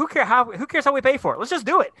is. Who cares how we pay for it? Let's just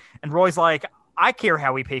do it. And Roy's like, I care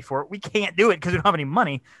how we pay for it. We can't do it because we don't have any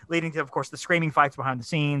money, leading to, of course, the screaming fights behind the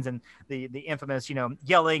scenes and the infamous,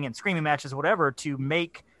 yelling and screaming matches, whatever, to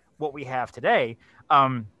make what we have today.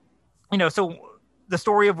 So the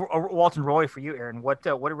story of Walt and Roy for you, Aaron, what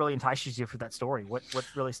really entices you for that story? What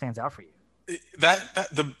really stands out for you?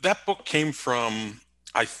 That book came from,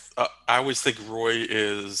 I always think Roy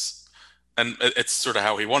is, and it's sort of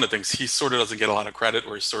how he wanted things. He sort of doesn't get a lot of credit,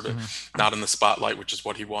 or he's sort of not in the spotlight, which is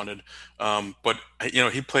what he wanted. But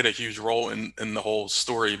he played a huge role in the whole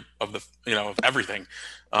story of of everything.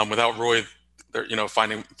 Without Roy,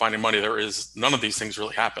 finding money, there is none of these things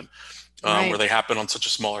really happen. where they happen on such a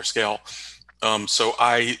smaller scale. So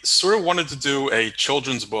I sort of wanted to do a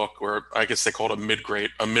children's book, or I guess they call it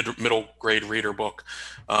a middle grade reader book,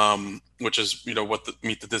 which is, what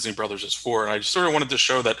Meet the Disney Brothers is for. And I just sort of wanted to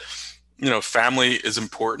show that, family is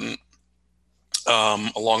important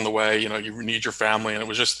along the way. You need your family. And it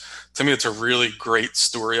was just, to me, it's a really great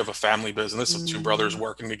story of a family business of two brothers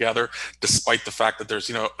working together, despite the fact that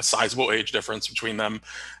there's, a sizable age difference between them,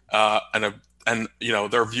 and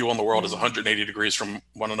their view on the world is 180 degrees from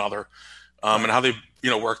one another. And how they,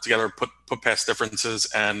 work together, put past differences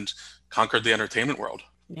and conquered the entertainment world.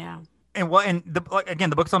 Yeah. And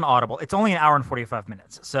the book's on Audible. It's only an hour and 45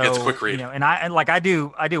 minutes. So it's a quick read. And I do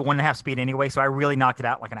 1.5 speed anyway. So I really knocked it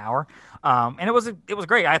out like an hour. And it was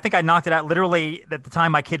great. I think I knocked it out literally at the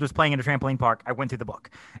time my kid was playing in a trampoline park. I went through the book.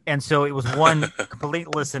 And so it was one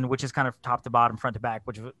complete listen, which is kind of top to bottom, front to back,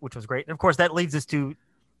 which was great. And of course that leads us to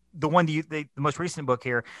the one, the most recent book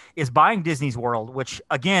here is Buying Disney's World, which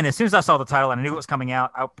again, as soon as I saw the title and I knew it was coming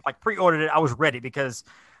out, I pre-ordered it. I was ready because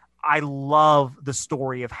I love the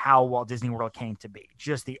story of how Walt Disney World came to be.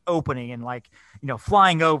 Just the opening and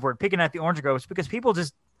flying over and picking out the orange groves, because people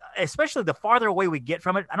just, especially the farther away we get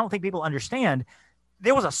from it, I don't think people understand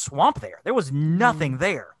there was a swamp there. There was nothing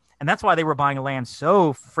there. And that's why they were buying land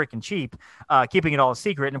so freaking cheap, keeping it all a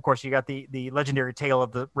secret. And of course, you got the legendary tale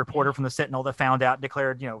of the reporter from the Sentinel that found out and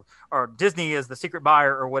declared, or Disney is the secret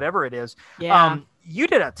buyer or whatever it is. Yeah. You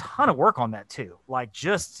did a ton of work on that too.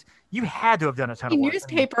 You had to have done a ton of work.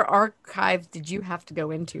 Newspaper archives did you have to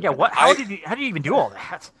go into? Yeah. How did you even do all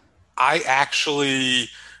that? I actually,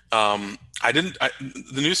 the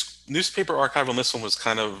newspaper archive on this one was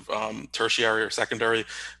kind of tertiary or secondary.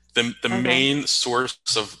 The main source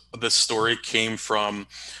of this story came from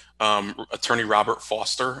attorney Robert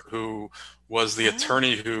Foster, who was the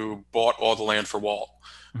attorney who bought all the land for Walt.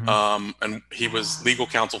 And he was legal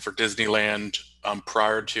counsel for Disneyland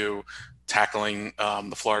prior to tackling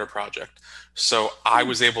the Florida project. So I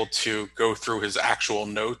was able to go through his actual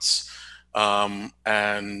notes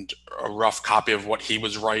and a rough copy of what he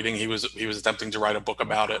was writing. He was attempting to write a book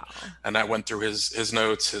about it, and I went through his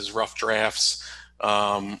notes, his rough drafts.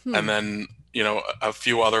 And then, a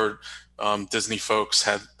few other Disney folks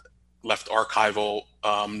had left archival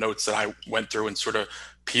notes that I went through and sort of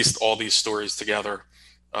pieced all these stories together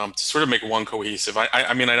to sort of make one cohesive.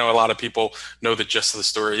 I mean, I know a lot of people know the gist of the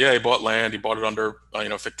story. Yeah, he bought land. He bought it under,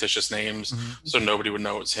 fictitious names, so nobody would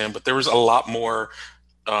know it was him. But there was a lot more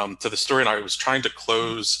to the story, and I was trying to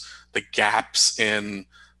close the gaps in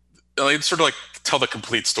sort of tell the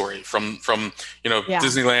complete story from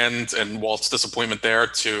Disneyland and Walt's disappointment there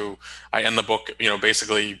to I end the book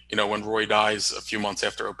basically when Roy dies a few months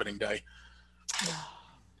after opening day.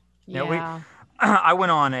 I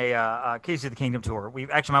went on a Keys to the Kingdom tour.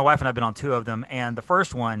 My wife and I've been on two of them, and the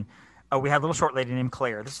first one we had a little short lady named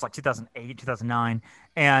Claire. This is like 2008, 2009.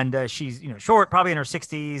 And she's, short, probably in her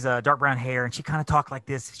 60s, dark brown hair. And she kind of talked like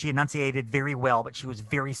this. She enunciated very well, but she was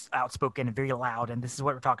very outspoken and very loud. And this is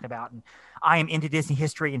what we're talking about. And I am into Disney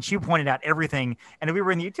history. And she pointed out everything. And we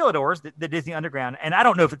were in the Utilidors, the Disney Underground. And I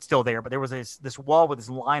don't know if it's still there, but there was this wall with this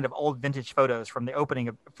line of old vintage photos from the opening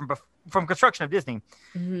from construction of Disney.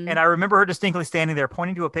 And I remember her distinctly standing there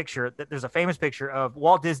pointing to a picture. There's a famous picture of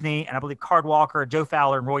Walt Disney and I believe Card Walker, Joe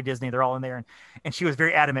Fowler, and Roy Disney. They're all in there. And she was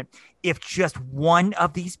very adamant. If just one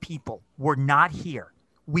of these people were not here,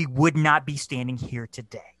 we would not be standing here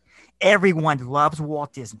today. Everyone loves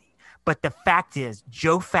Walt Disney. But the fact is,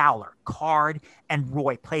 Joe Fowler, Card, and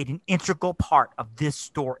Roy played an integral part of this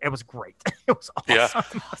story. It was great. It was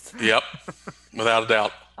awesome. Yeah. Yep. Without a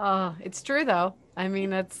doubt. It's true, though. I mean,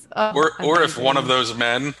 that's... or if one of those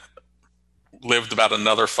men lived about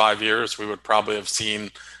another 5 years, we would probably have seen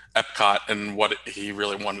Epcot and what he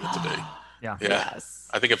really wanted it to be. Yeah. Yes.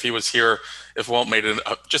 I think if he was here, if Walt made it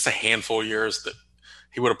just a handful of years, that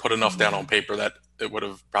he would have put enough down on paper that it would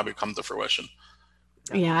have probably come to fruition.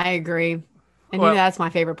 Yeah, I agree. And that's my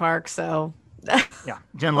favorite park, so... Yeah,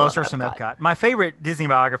 Jen loves her some Epcot. My favorite Disney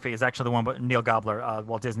biography is actually the one with Neil Gobler,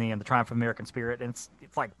 Walt Disney and the Triumph of American Spirit. And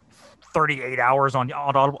it's like 38 hours on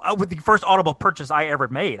Audible. With the first Audible purchase I ever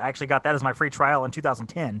made. I actually got that as my free trial in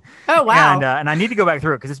 2010. Oh, wow. And I need to go back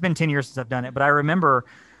through it because it's been 10 years since I've done it. But I remember...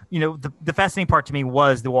 the fascinating part to me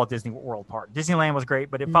was the Walt Disney World part. Disneyland was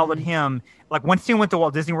great, but it followed him. Like once he went to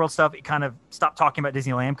Walt Disney World stuff, it kind of stopped talking about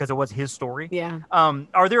Disneyland because it was his story. Yeah.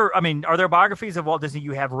 Are there biographies of Walt Disney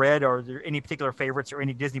you have read, or are there any particular favorites or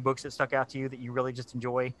any Disney books that stuck out to you that you really just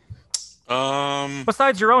enjoy?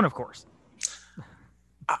 Besides your own, of course.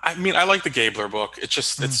 I mean, I like the Gabler book. It's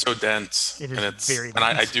just it's so dense. It is and it's very dense.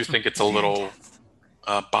 And I do think it's a little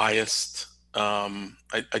biased.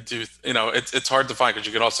 I do, it's hard to find because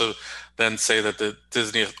you can also then say that the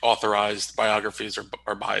Disney authorized biographies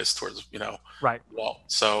are biased towards, right. Walt.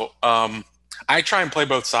 So I try and play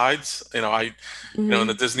both sides. In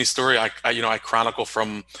the Disney story, I chronicle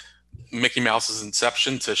from Mickey Mouse's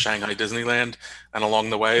inception to Shanghai Disneyland, and along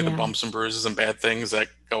the way, the bumps and bruises and bad things that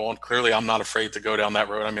go on. Clearly, I'm not afraid to go down that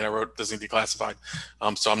road. I mean, I wrote Disney Declassified,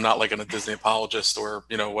 so I'm not like a Disney apologist or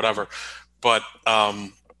whatever. But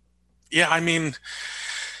I mean,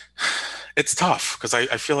 it's tough because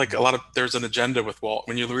I feel like there's an agenda with Walt.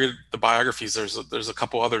 When you read the biographies, there's a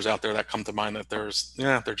couple others out there that come to mind that they're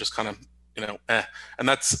just kind of and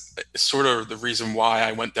that's sort of the reason why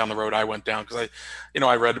I went down the road I went down, because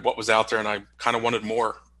I read what was out there and I kind of wanted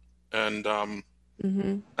more, and I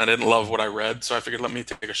didn't love what I read, so I figured let me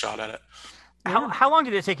take a shot at it. How long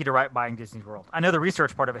did it take you to write Buying Disney's World? I know the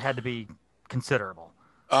research part of it had to be considerable.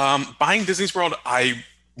 Buying Disney's World, I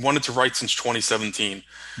wanted to write since 2017.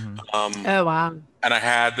 Oh wow! And I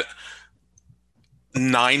had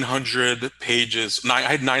 900 pages. I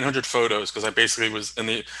had 900 photos because I basically was in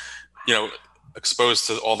the exposed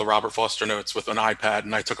to all the Robert Foster notes with an iPad,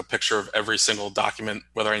 and I took a picture of every single document,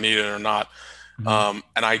 whether I needed it or not. And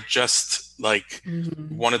I just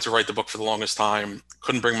wanted to write the book for the longest time,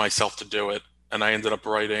 couldn't bring myself to do it. And I ended up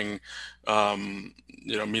writing,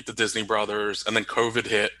 Meet the Disney Brothers, and then COVID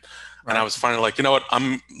hit. And I was finally like, you know what?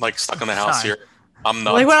 I'm stuck in the house here. I'm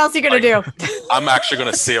not. What else are you going to do? I'm actually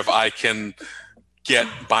going to see if I can get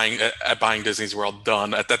Buying Disney's World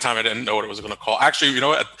done. At that time, I didn't know what it was going to call. Actually,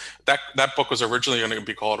 that book was originally going to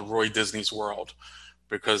be called Roy Disney's World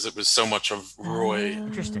because it was so much of Roy.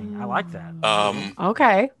 Interesting. I like that.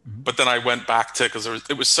 Okay. But then I went back to, because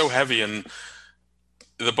it was so heavy, and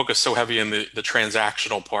the book is so heavy in the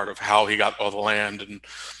transactional part of how he got all the land and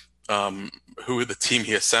who the team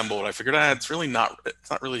he assembled. I figured it's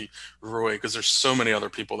not really Roy, because there's so many other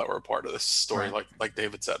people that were a part of this story, right. like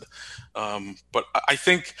David said. But I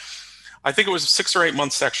think it was 6 or 8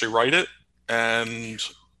 months to actually write it, and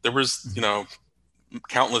there was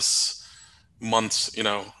countless months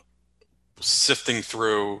sifting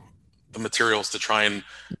through the materials to try and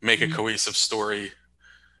make a cohesive story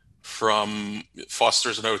from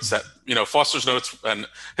Foster's notes. That Foster's notes and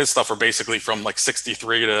his stuff are basically from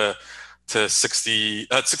 63 to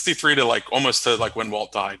 63 to almost to when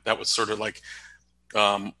Walt died. That was sort of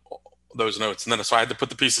those notes, and then so I had to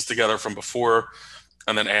put the pieces together from before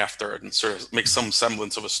and then after, and sort of make some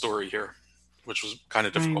semblance of a story here, which was kind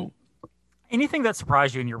of difficult. Anything that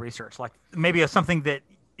surprised you in your research, like maybe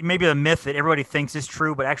maybe a myth that everybody thinks is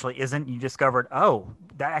true but actually isn't? You discovered,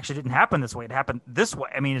 that actually didn't happen this way. It happened this way.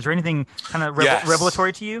 I mean, is there anything kind of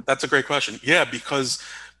revelatory to you? That's a great question. Yeah, because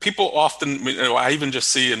people often, I even just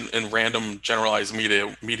see in random generalized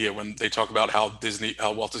media when they talk about how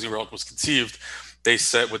Walt Disney World was conceived, they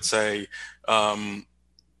would say,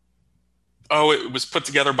 it was put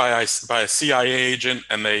together by a CIA agent,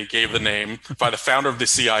 and they gave the name by the founder of the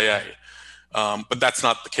CIA. But that's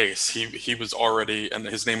not the case. He was already, and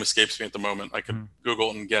his name escapes me at the moment. I could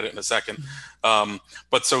Google and get it in a second.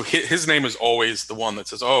 But so his name is always the one that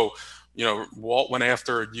says, Walt went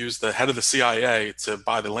after, used the head of the CIA to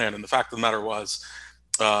buy the land. And the fact of the matter was,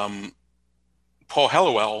 Paul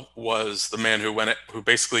Helliwell was the man who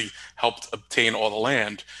basically helped obtain all the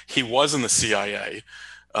land. He was in the CIA.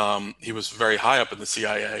 He was very high up in the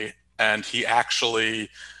CIA, and he actually,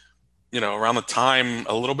 around the time,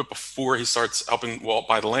 a little bit before he starts helping Walt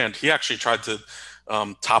buy the land, he actually tried to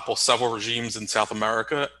topple several regimes in South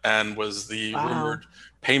America and was the rumored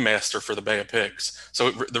paymaster for the Bay of Pigs.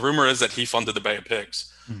 So the rumor is that he funded the Bay of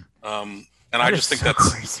Pigs. And I just think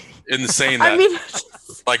that's crazy. Insane. That,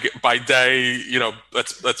 by day,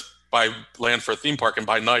 let's buy land for a theme park, and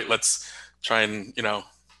by night, let's try and,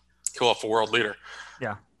 kill off a world leader.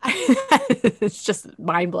 Yeah. It's just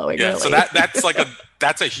mind blowing. Yeah. Really. So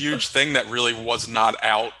that's a huge thing that really was not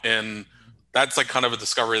out in. That's kind of a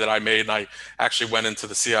discovery that I made, and I actually went into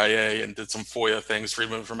the CIA and did some FOIA things,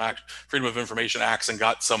 Freedom of Information Acts, and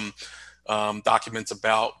got some documents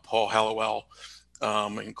about Paul Helliwell,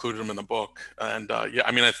 included them in the book. And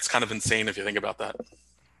it's kind of insane if you think about that.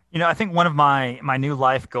 I think one of my new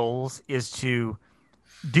life goals is to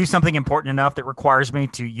do something important enough that requires me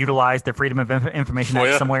to utilize the Freedom of Information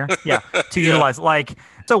Act somewhere. Yeah, utilize.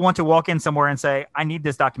 So want to walk in somewhere and say, I need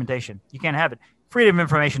this documentation. You can't have it. Freedom of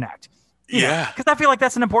Information Act. Because I feel like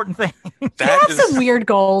that's an important thing. That's some weird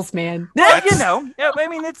goals, man. I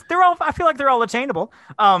feel like they're all attainable.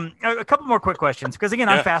 A couple more quick questions, because again,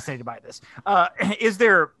 I'm fascinated by this. Is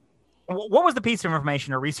there what was the piece of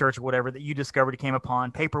information or research or whatever that you discovered, came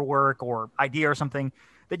upon, paperwork or idea or something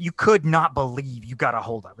that you could not believe you got a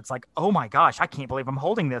hold of? It's like, oh my gosh, I can't believe I'm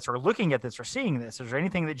holding this or looking at this or seeing this. Is there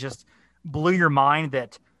anything that just blew your mind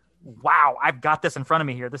that, wow, I've got this in front of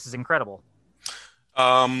me here. This is incredible.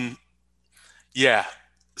 Yeah.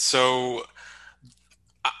 So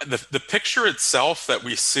the picture itself that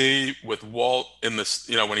we see with Walt in this,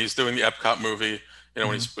 when he's doing the Epcot movie,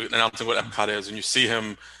 when he's announcing what Epcot is, and you see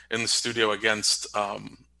him in the studio against a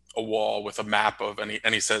wall with a map of, and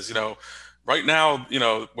he says, right now,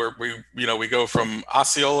 we go from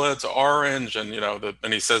Osceola to Orange, and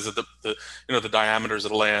and he says that the diameters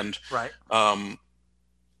of the land. Right.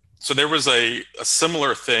 So there was a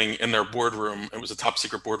similar thing in their boardroom. It was a top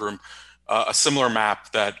secret boardroom, a similar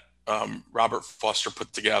map that Robert Foster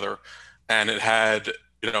put together, and it had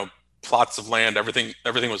plots of land. Everything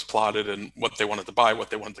was plotted, and what they wanted to buy, what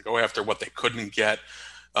they wanted to go after, what they couldn't get.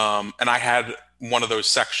 And I had one of those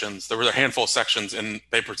sections. There were a handful of sections in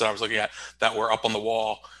papers that I was looking at that were up on the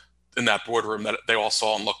wall in that boardroom that they all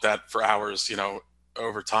saw and looked at for hours,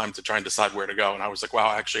 over time to try and decide where to go. And I was like, wow,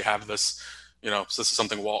 I actually have this, so this is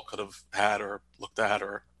something Walt could have had or looked at,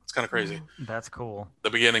 or it's kind of crazy. That's cool. The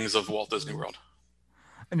beginnings of Walt Disney World.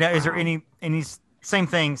 Now, is there any same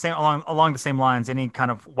thing, along the same lines, any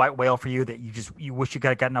kind of white whale for you that you wish you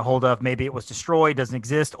got gotten a hold of? Maybe it was destroyed, doesn't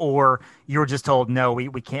exist, or you were just told, no,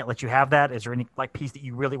 we can't let you have that. Is there any piece that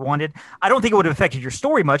you really wanted? I don't think it would have affected your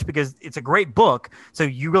story much because it's a great book, so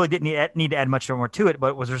you really didn't need to add much more to it.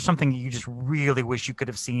 But was there something you just really wish you could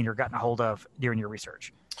have seen or gotten a hold of during your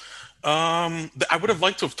research? I would have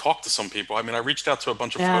liked to have talked to some people. I mean, I reached out to a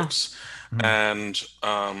bunch of folks, and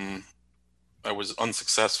I was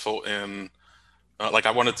unsuccessful in.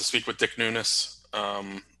 I wanted to speak with Dick Nunes,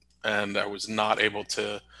 and I was not able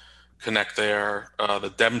to connect there.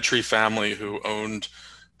 The Demtree family, who owned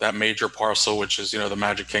that major parcel, which is, the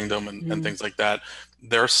Magic Kingdom and things like that,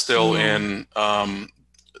 they're still in,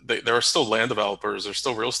 there are still land developers, there's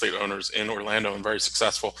still real estate owners in Orlando and very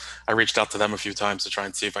successful. I reached out to them a few times to try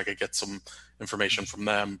and see if I could get some information from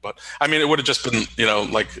them. But I mean, it would have just been,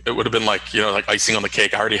 it would have been like icing on the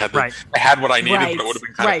cake. I already had I had what I needed, but it would have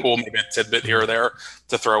been kind of cool, maybe a tidbit here or there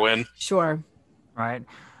to throw in. Sure. Right.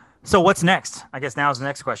 So what's next? I guess now is the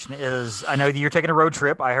next question is, I know that you're taking a road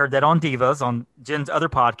trip. I heard that on Divas, on Jenn's other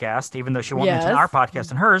podcast, even though she won't mention our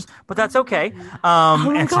podcast and hers, but that's okay. Oh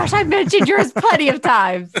my gosh, I've mentioned yours plenty of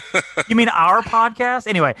times. You mean our podcast?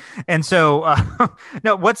 Anyway. And so,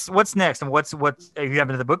 no, what's next? And what's are you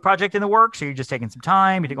having the book project in the works? Are you just taking some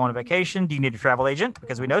time? You going on vacation? Do you need a travel agent?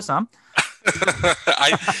 Because we know some.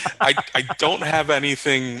 I don't have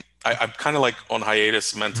anything. I'm kind of on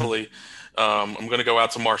hiatus mentally. I'm going to go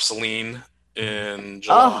out to Marceline in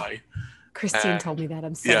July. Oh, Christine told me that.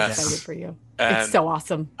 I'm so excited for you. And it's so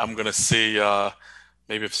awesome. I'm going to see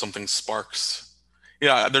maybe if something sparks.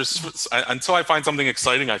 Yeah, until I find something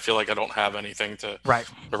exciting, I feel like I don't have anything to write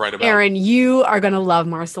about. Aaron, you are going to love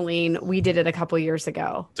Marceline. We did it a couple years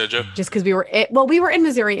ago. Did you? Just because we were in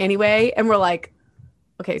Missouri anyway, and we're like,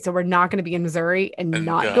 okay, so we're not going to be in Missouri and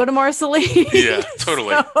not go to Marceline. Yeah,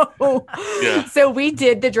 totally. So we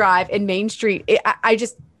did the drive in Main Street.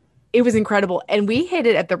 It was incredible. And we hit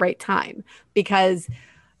it at the right time because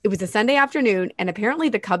it was a Sunday afternoon, and apparently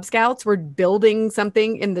the Cub Scouts were building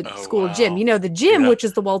something in the school gym. The gym, which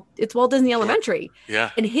is it's Walt Disney Elementary.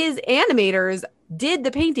 Yeah. And his animators did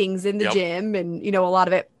the paintings in the gym and, a lot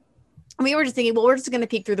of it. We were just thinking, well, we're just going to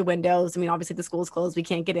peek through the windows. I mean, obviously the school's closed. We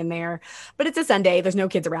can't get in there, but it's a Sunday. There's no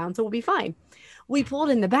kids around, so we'll be fine. We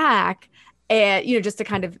pulled in the back and, just to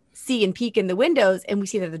kind of see and peek in the windows, and we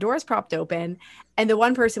see that the door's propped open. And the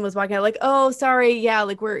one person was walking out like, oh, sorry. Yeah,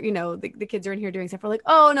 we're, the kids are in here doing stuff. We're like,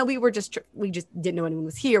 oh, no, we just didn't know anyone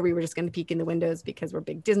was here. We were just going to peek in the windows because we're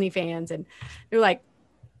big Disney fans. And they're like,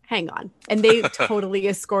 hang on. And they totally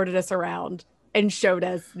escorted us around and showed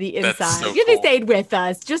us the inside. So They stayed with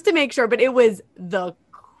us just to make sure, but it was the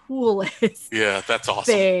coolest that's awesome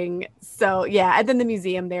thing. So and then the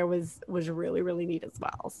museum there was really, really neat as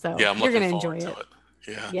well. So I'm you're gonna enjoy it.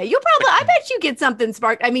 Yeah, you'll probably I bet you get something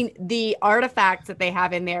sparked. I mean, the artifacts that they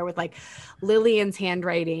have in there with Lillian's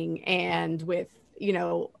handwriting and with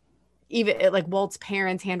even Walt's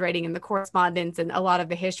parents' handwriting and the correspondence and a lot of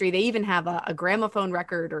the history. They even have a gramophone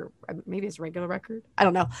record, or maybe it's a regular record. I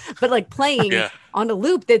don't know. But playing on a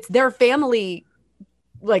loop that's their family,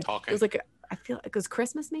 talking. It was I feel like it was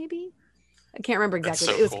Christmas maybe. I can't remember exactly.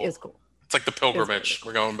 So it was cool. It was cool. It's like the pilgrimage.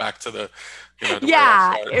 We're going back to the,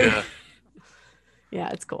 yeah,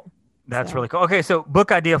 it's cool. That's really cool. Okay, so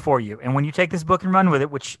book idea for you. And when you take this book and run with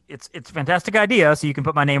it, which it's a fantastic idea, so you can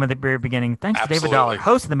put my name at the very beginning. Thanks to David Dollar,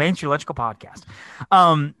 host of the Main Street Electrical Podcast.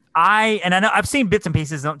 I know I've seen bits and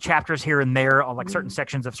pieces, chapters here and there on like certain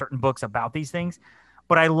sections of certain books about these things,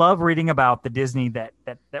 but I love reading about the Disney that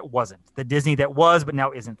wasn't, the Disney that was but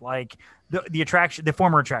now isn't, like the attraction, the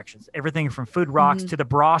former attractions, everything from Food Rocks to the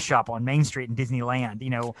bra shop on Main Street in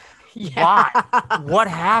Disneyland. Why? What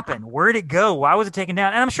happened? Where did it go? Why was it taken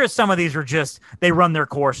down? And I'm sure some of these are just they run their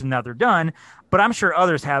course and now they're done. But I'm sure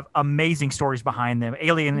others have amazing stories behind them.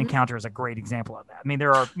 Alien Encounter is a great example of that. I mean,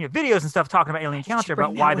 there are videos and stuff talking about Alien Encounter,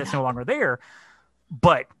 about why that's no longer there.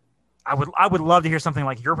 But I would love to hear something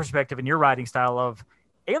like your perspective and your writing style of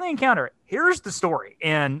Alien Encounter. Here's the story.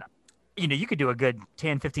 And, you could do a good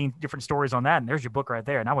 10, 15 different stories on that. And there's your book right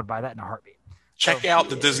there. And I would buy that in a heartbeat. Check out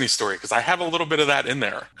the Disney story, because I have a little bit of that in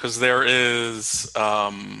there. Because there is...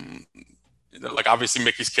 like obviously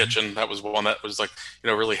Mickey's Kitchen, that was one that was like,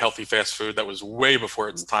 really healthy fast food that was way before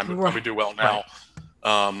its time. It would probably do well now.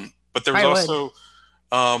 But there was also,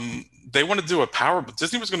 they want to do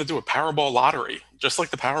Disney was going to do a Powerball lottery, just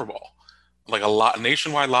like the Powerball, like a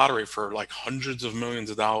nationwide lottery for like hundreds of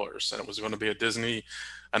millions of dollars. And it was going to be a Disney.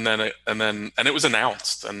 And then it was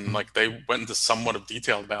announced, and like they went into somewhat of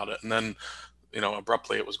detail about it. And then,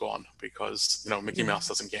 abruptly it was gone because, Mickey Mouse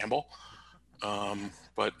doesn't gamble.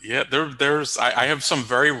 But yeah, I have some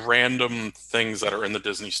very random things that are in the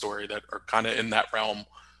Disney story that are kind of in that realm.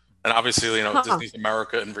 And obviously, Disney's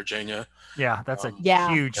America and Virginia. Yeah, that's a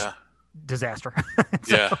huge disaster. But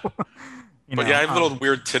yeah, I have little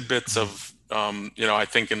weird tidbits of, I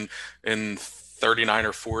think in 39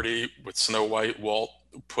 or 40 with Snow White, Walt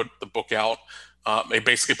put the book out. They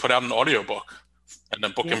basically put out an audiobook and a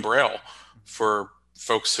book in Braille for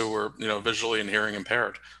folks who were, visually and hearing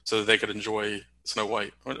impaired, so that they could enjoy Snow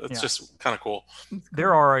White. It's just kind of cool.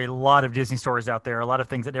 There are a lot of Disney stories out there, a lot of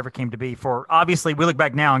things that never came to be. For obviously, we look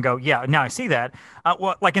back now and go, yeah, now I see that.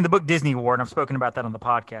 Well, like in the book Disney War, and I've spoken about that on the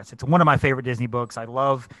podcast. It's one of my favorite Disney books. I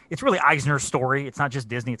love. It's really Eisner's story. It's not just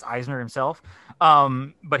Disney; it's Eisner himself.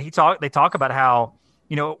 But they talk about how,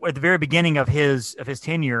 at the very beginning of his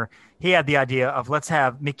tenure, he had the idea of, let's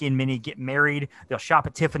have Mickey and Minnie get married. They'll shop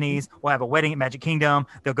at Tiffany's. We'll have a wedding at Magic Kingdom.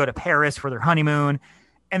 They'll go to Paris for their honeymoon.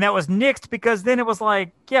 And that was nixed because then it was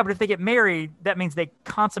like, yeah, but if they get married, that means they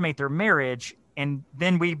consummate their marriage. And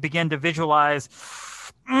then we begin to visualize,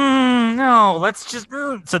 no, let's just,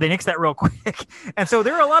 so they nixed that real quick. And so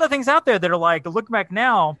there are a lot of things out there that are like, look back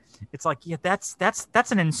now, it's like, yeah, that's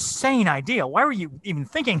an insane idea. Why were you even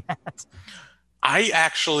thinking that? I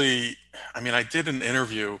did an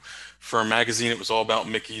interview for a magazine. It was all about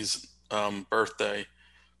Mickey's birthday.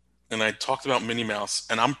 And I talked about Minnie Mouse,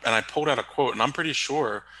 and I pulled out a quote, and I'm pretty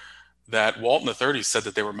sure that Walt in the 30s said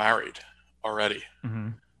that they were married already.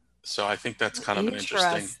 Mm-hmm. So I think that's kind of an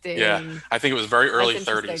interesting. Yeah, I think it was very early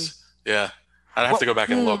 30s. Yeah. I'd have to go back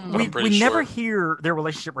and look, but I'm pretty sure. We never hear their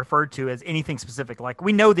relationship referred to as anything specific. Like,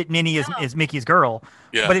 we know that Minnie is Mickey's girl,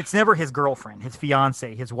 but it's never his girlfriend, his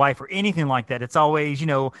fiance, his wife, or anything like that. It's always,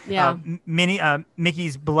 Minnie,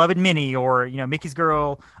 Mickey's beloved Minnie, or, Mickey's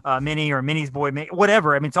girl, Minnie, or Minnie's boy,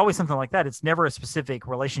 whatever. I mean, it's always something like that. It's never a specific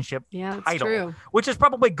relationship title, true. Which is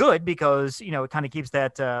probably good because, it kind of keeps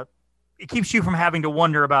that, it keeps you from having to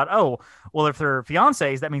wonder about, if they're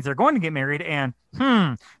fiancés, that means they're going to get married. And,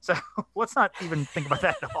 so let's not even think about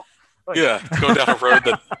that at all. Yeah, go down a road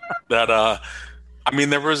there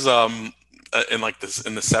was, in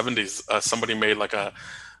the 70s, somebody made like a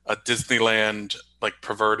Disneyland, like,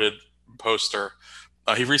 perverted poster.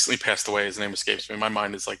 He recently passed away. His name escapes me. My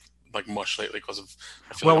mind is like mush lately because of.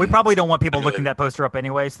 We probably don't want people looking that poster up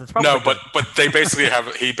anyway. So that's probably but they basically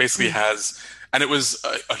have. He basically has. And it was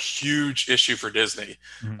a huge issue for Disney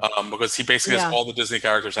because he basically has all the Disney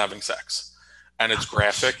characters having sex, and it's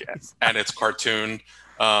graphic and it's cartoon.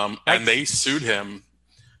 And they sued him.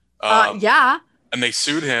 And they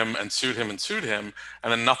sued him and sued him and sued him,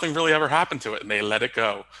 and then nothing really ever happened to it, and they let it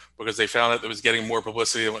go because they found out it was getting more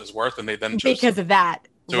publicity than what it was worth, and they then chose because of that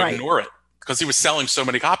to ignore it because he was selling so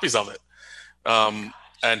many copies of it.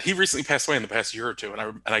 And he recently passed away in the past year or two,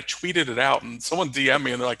 and I tweeted it out, and someone DM'd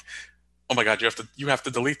me, and they're like, "Oh my God, you have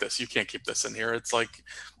to delete this. You can't keep this in here. It's like,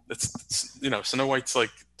 it's Snow White's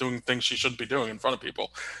like doing things she shouldn't be doing in front of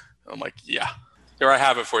people." And I'm like, yeah, here I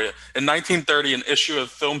have it for you. In 1930, an issue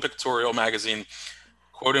of Film Pictorial magazine,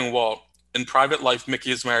 quoting Walt, "In private life,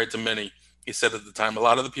 Mickey is married to Minnie." He said at the time, "A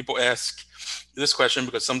lot of the people ask this question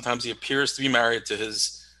because sometimes he appears to be married to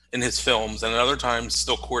in his films, and at other times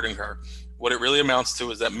still courting her. What it really amounts to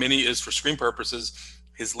is that Minnie is, for screen purposes,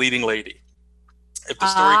 his leading lady. If the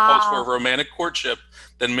story calls for a romantic courtship,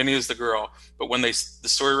 then Minnie is the girl. But when the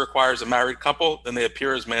story requires a married couple, then they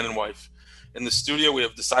appear as man and wife. In the studio, we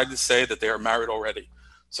have decided to say that they are married already."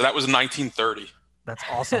 So that was 1930. That's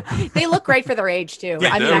awesome. They look great for their age too.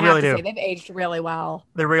 Yeah, I mean, they I have really to do. say they've aged really well.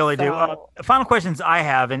 They really do. Final questions I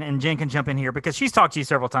have, and Jen can jump in here because she's talked to you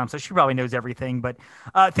several times, so she probably knows everything. But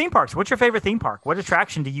theme parks, what's your favorite theme park? What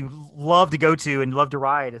attraction do you love to go to and love to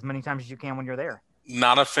ride as many times as you can when you're there?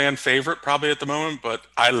 Not a fan favorite probably at the moment, but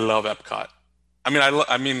I love Epcot. I mean,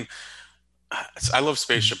 I love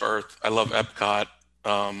Spaceship Earth. I love Epcot.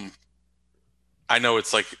 I know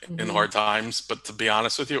it's like in hard times, but to be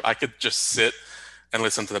honest with you, I could just sit and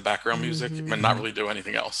listen to the background music and not really do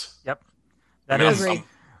anything else. Yep.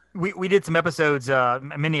 We did some episodes,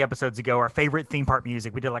 many episodes ago, our favorite theme park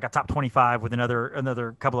music. We did like a top 25 with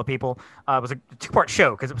another couple of people. It was a 2-part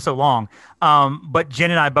show because it was so long. But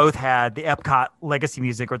Jen and I both had the Epcot legacy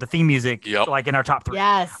music or the theme music like in our top 3.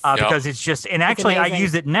 Yes. Because it's just, and actually I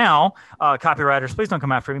use it now. Copywriters, please don't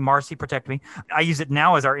come after me. Marcy, protect me. I use it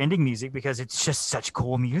now as our ending music because it's just such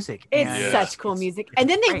cool music. It's such cool music. And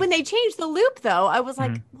then when they changed the loop though, I was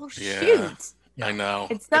like, well, shoot. Yeah. I know.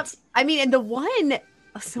 It's stuff. I mean, and the one,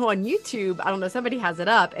 so on YouTube, I don't know, somebody has it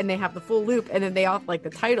up and they have the full loop and then they have like the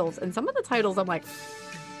titles, and some of the titles I'm like,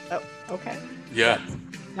 oh, okay. Yeah.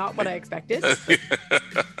 That's not what I expected.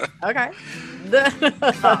 Okay.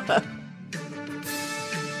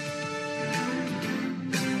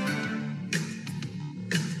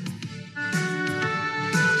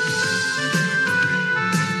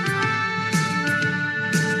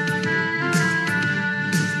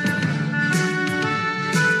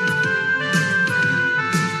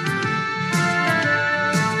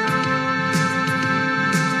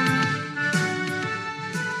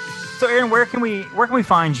 So Aaron, where can we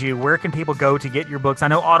find you? Where can people go to get your books? I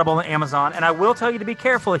know Audible and Amazon, and I will tell you to be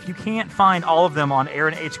careful if you can't find all of them on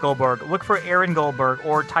Aaron H. Goldberg. Look for Aaron Goldberg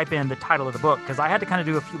or type in the title of the book, because I had to kind of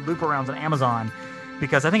do a few loop arounds on Amazon,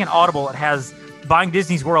 because I think in Audible it has Buying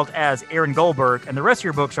Disney's World as Aaron Goldberg, and the rest of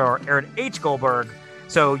your books are Aaron H. Goldberg.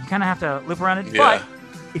 So you kind of have to loop around it. Yeah. But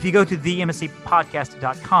if you go to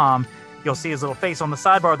themscpodcast.com, you'll see his little face on the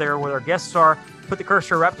sidebar there where our guests are. Put the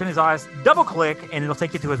cursor right between his eyes, double click, and it'll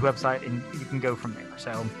take you to his website, and you can go from there.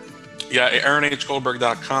 So, yeah,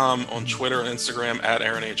 AaronHGoldberg.com, on Twitter and Instagram at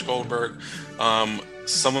Aaron H. Goldberg.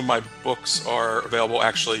 Some of my books are available.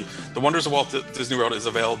 Actually, The Wonders of Walt Disney World is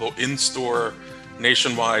available in store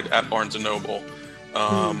nationwide at Barnes & Noble.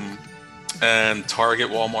 And Target,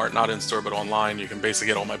 Walmart, not in store, but online. You can basically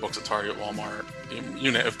get all my books at Target, Walmart.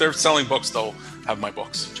 If they're selling books, they'll have my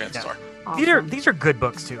books, chances are. Awesome. These are good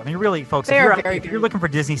books too. I mean, really, folks, if you're looking for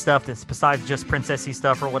Disney stuff that's besides just princessy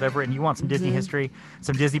stuff or whatever, and you want some Disney history,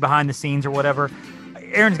 some Disney behind the scenes or whatever,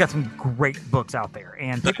 Aaron's got some great books out there.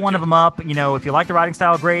 And pick one of them up. You know, if you like the writing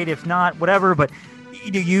style, great. If not, whatever. But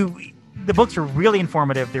the books are really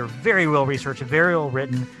informative. They're very well researched, very well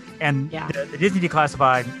written. And the Disney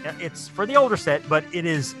Declassified, it's for the older set, but it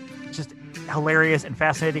is just hilarious and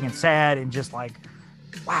fascinating and sad and just like,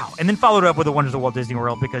 wow. And then followed up with The Wonders of Walt Disney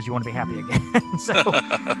World because you want to be happy again. So,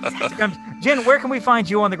 Jen, where can we find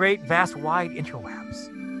you on the great, vast, wide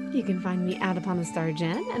interwebs? You can find me at Upon a Star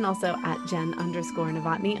Jen, and also at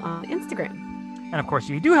Jen_Novotny on Instagram. And of course,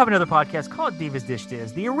 you do have another podcast called Divas Dish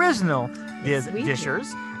Diz, the original Diz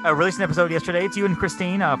Dishers. Released an episode yesterday. It's you and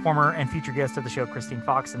Christine, former and future guest of the show, Christine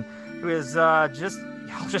Fox, and who is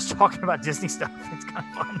just talking about Disney stuff. It's kind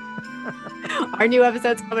of fun. Our new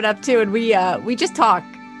episode's coming up too, and we just talk.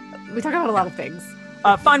 We talk about a lot of things.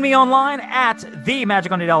 Find me online at The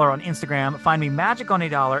Magic on $1 on Instagram. Find me Magic on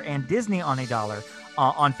 $1 and Disney on $1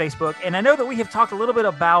 on Facebook. And I know that we have talked a little bit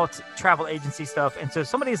about travel agency stuff. And so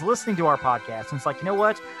somebody's listening to our podcast and it's like, you know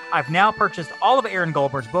what? I've now purchased all of Aaron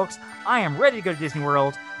Goldberg's books. I am ready to go to Disney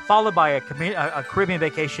World, followed by a Caribbean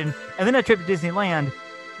vacation, and then a trip to Disneyland.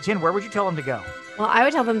 Jen, where would you tell them to go? Well, I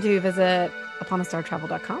would tell them to visit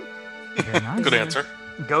uponastartravel.com. Very nice. Good answer.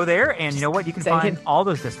 Go there, and you know what? You can find all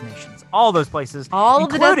those destinations, all those places. All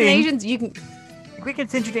of the destinations you can. We can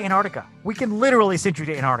send you to Antarctica. We can literally send you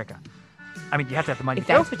to Antarctica. I mean, you have to have the money to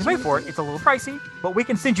pay for it. It's a little pricey, but we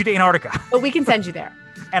can send you to Antarctica. But we can send you there.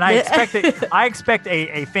 And I expect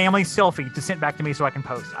a family selfie to send back to me so I can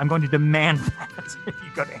post. I'm going to demand that if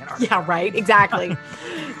you go to Antarctica. Yeah, right. Exactly.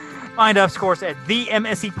 Find us, of course, at the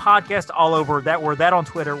MSC Podcast all over. We're that on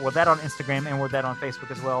Twitter, we're that on Instagram, and we're that on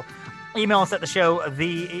Facebook as well. Email us at the show,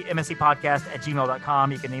 the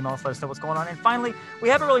mscpodcast@gmail.com. You can email us, let us know what's going on. And finally, we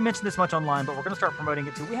haven't really mentioned this much online, but we're going to start promoting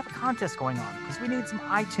it too. We have a contest going on because we need some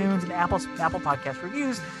iTunes and Apple Podcast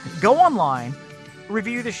reviews. Go online,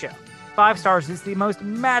 review the show. 5 stars is the most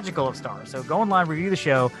magical of stars. So go online, review the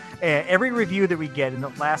show. Every review that we get in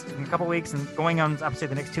a couple weeks and going on, I would say,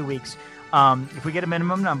 the next 2 weeks, if we get a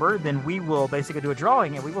minimum number, then we will basically do a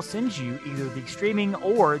drawing and we will send you either the streaming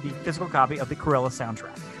or the physical copy of the Cruella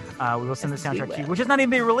soundtrack. We will send the soundtrack to you, which has not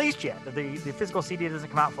even been released yet. The physical CD doesn't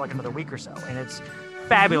come out for like another week or so, and it's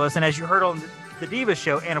fabulous. And as you heard on the Divas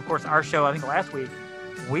show, and of course our show, I think last week,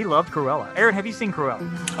 we loved Cruella. Aaron, have you seen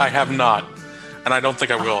Cruella? I have not, and I don't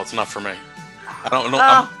think I will. It's not for me. I don't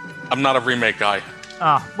know. I'm not a remake guy.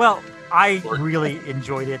 Well, I really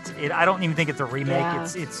enjoyed it. I don't even think it's a remake. Yeah.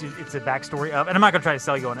 It's a backstory of, and I'm not gonna try to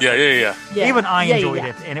sell you on it. Yeah. Even I enjoyed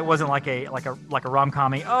it, and it wasn't like a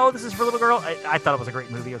rom-com. Oh, this is for little girl. I thought it was a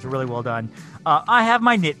great movie. It was really well done. I have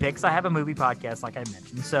my nitpicks. I have a movie podcast, like I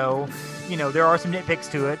mentioned. So, there are some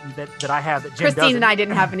nitpicks to it that I have that Jenn Christine doesn't. and I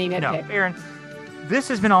didn't have any nitpicks. No, Aaron, this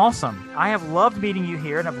has been awesome. I have loved meeting you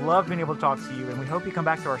here, and I've loved being able to talk to you. And we hope you come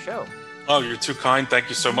back to our show. Oh, you're too kind. Thank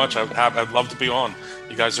you so much. I'd love to be on.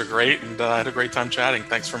 You guys are great, and I had a great time chatting.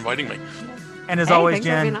 Thanks for inviting me. And as always,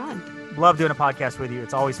 Jenn, love doing a podcast with you.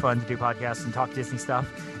 It's always fun to do podcasts and talk Disney stuff.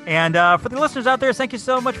 And for the listeners out there, thank you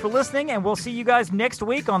so much for listening, and we'll see you guys next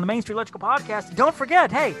week on the Main Street Electrical Podcast. Don't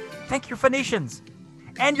forget, hey, thank your Phoenicians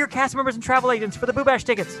and your cast members and travel agents for the Boo Bash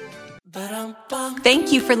tickets.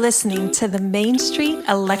 Thank you for listening to the Main Street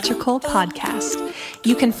Electrical Podcast.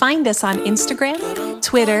 You can find us on Instagram,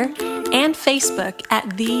 Twitter, and Facebook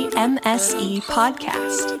at the MSE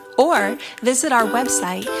Podcast, or visit our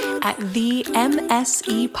website at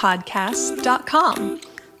themsepodcast.com.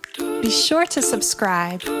 Be sure to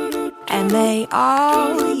subscribe, and may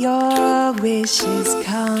all your wishes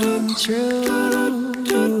come true.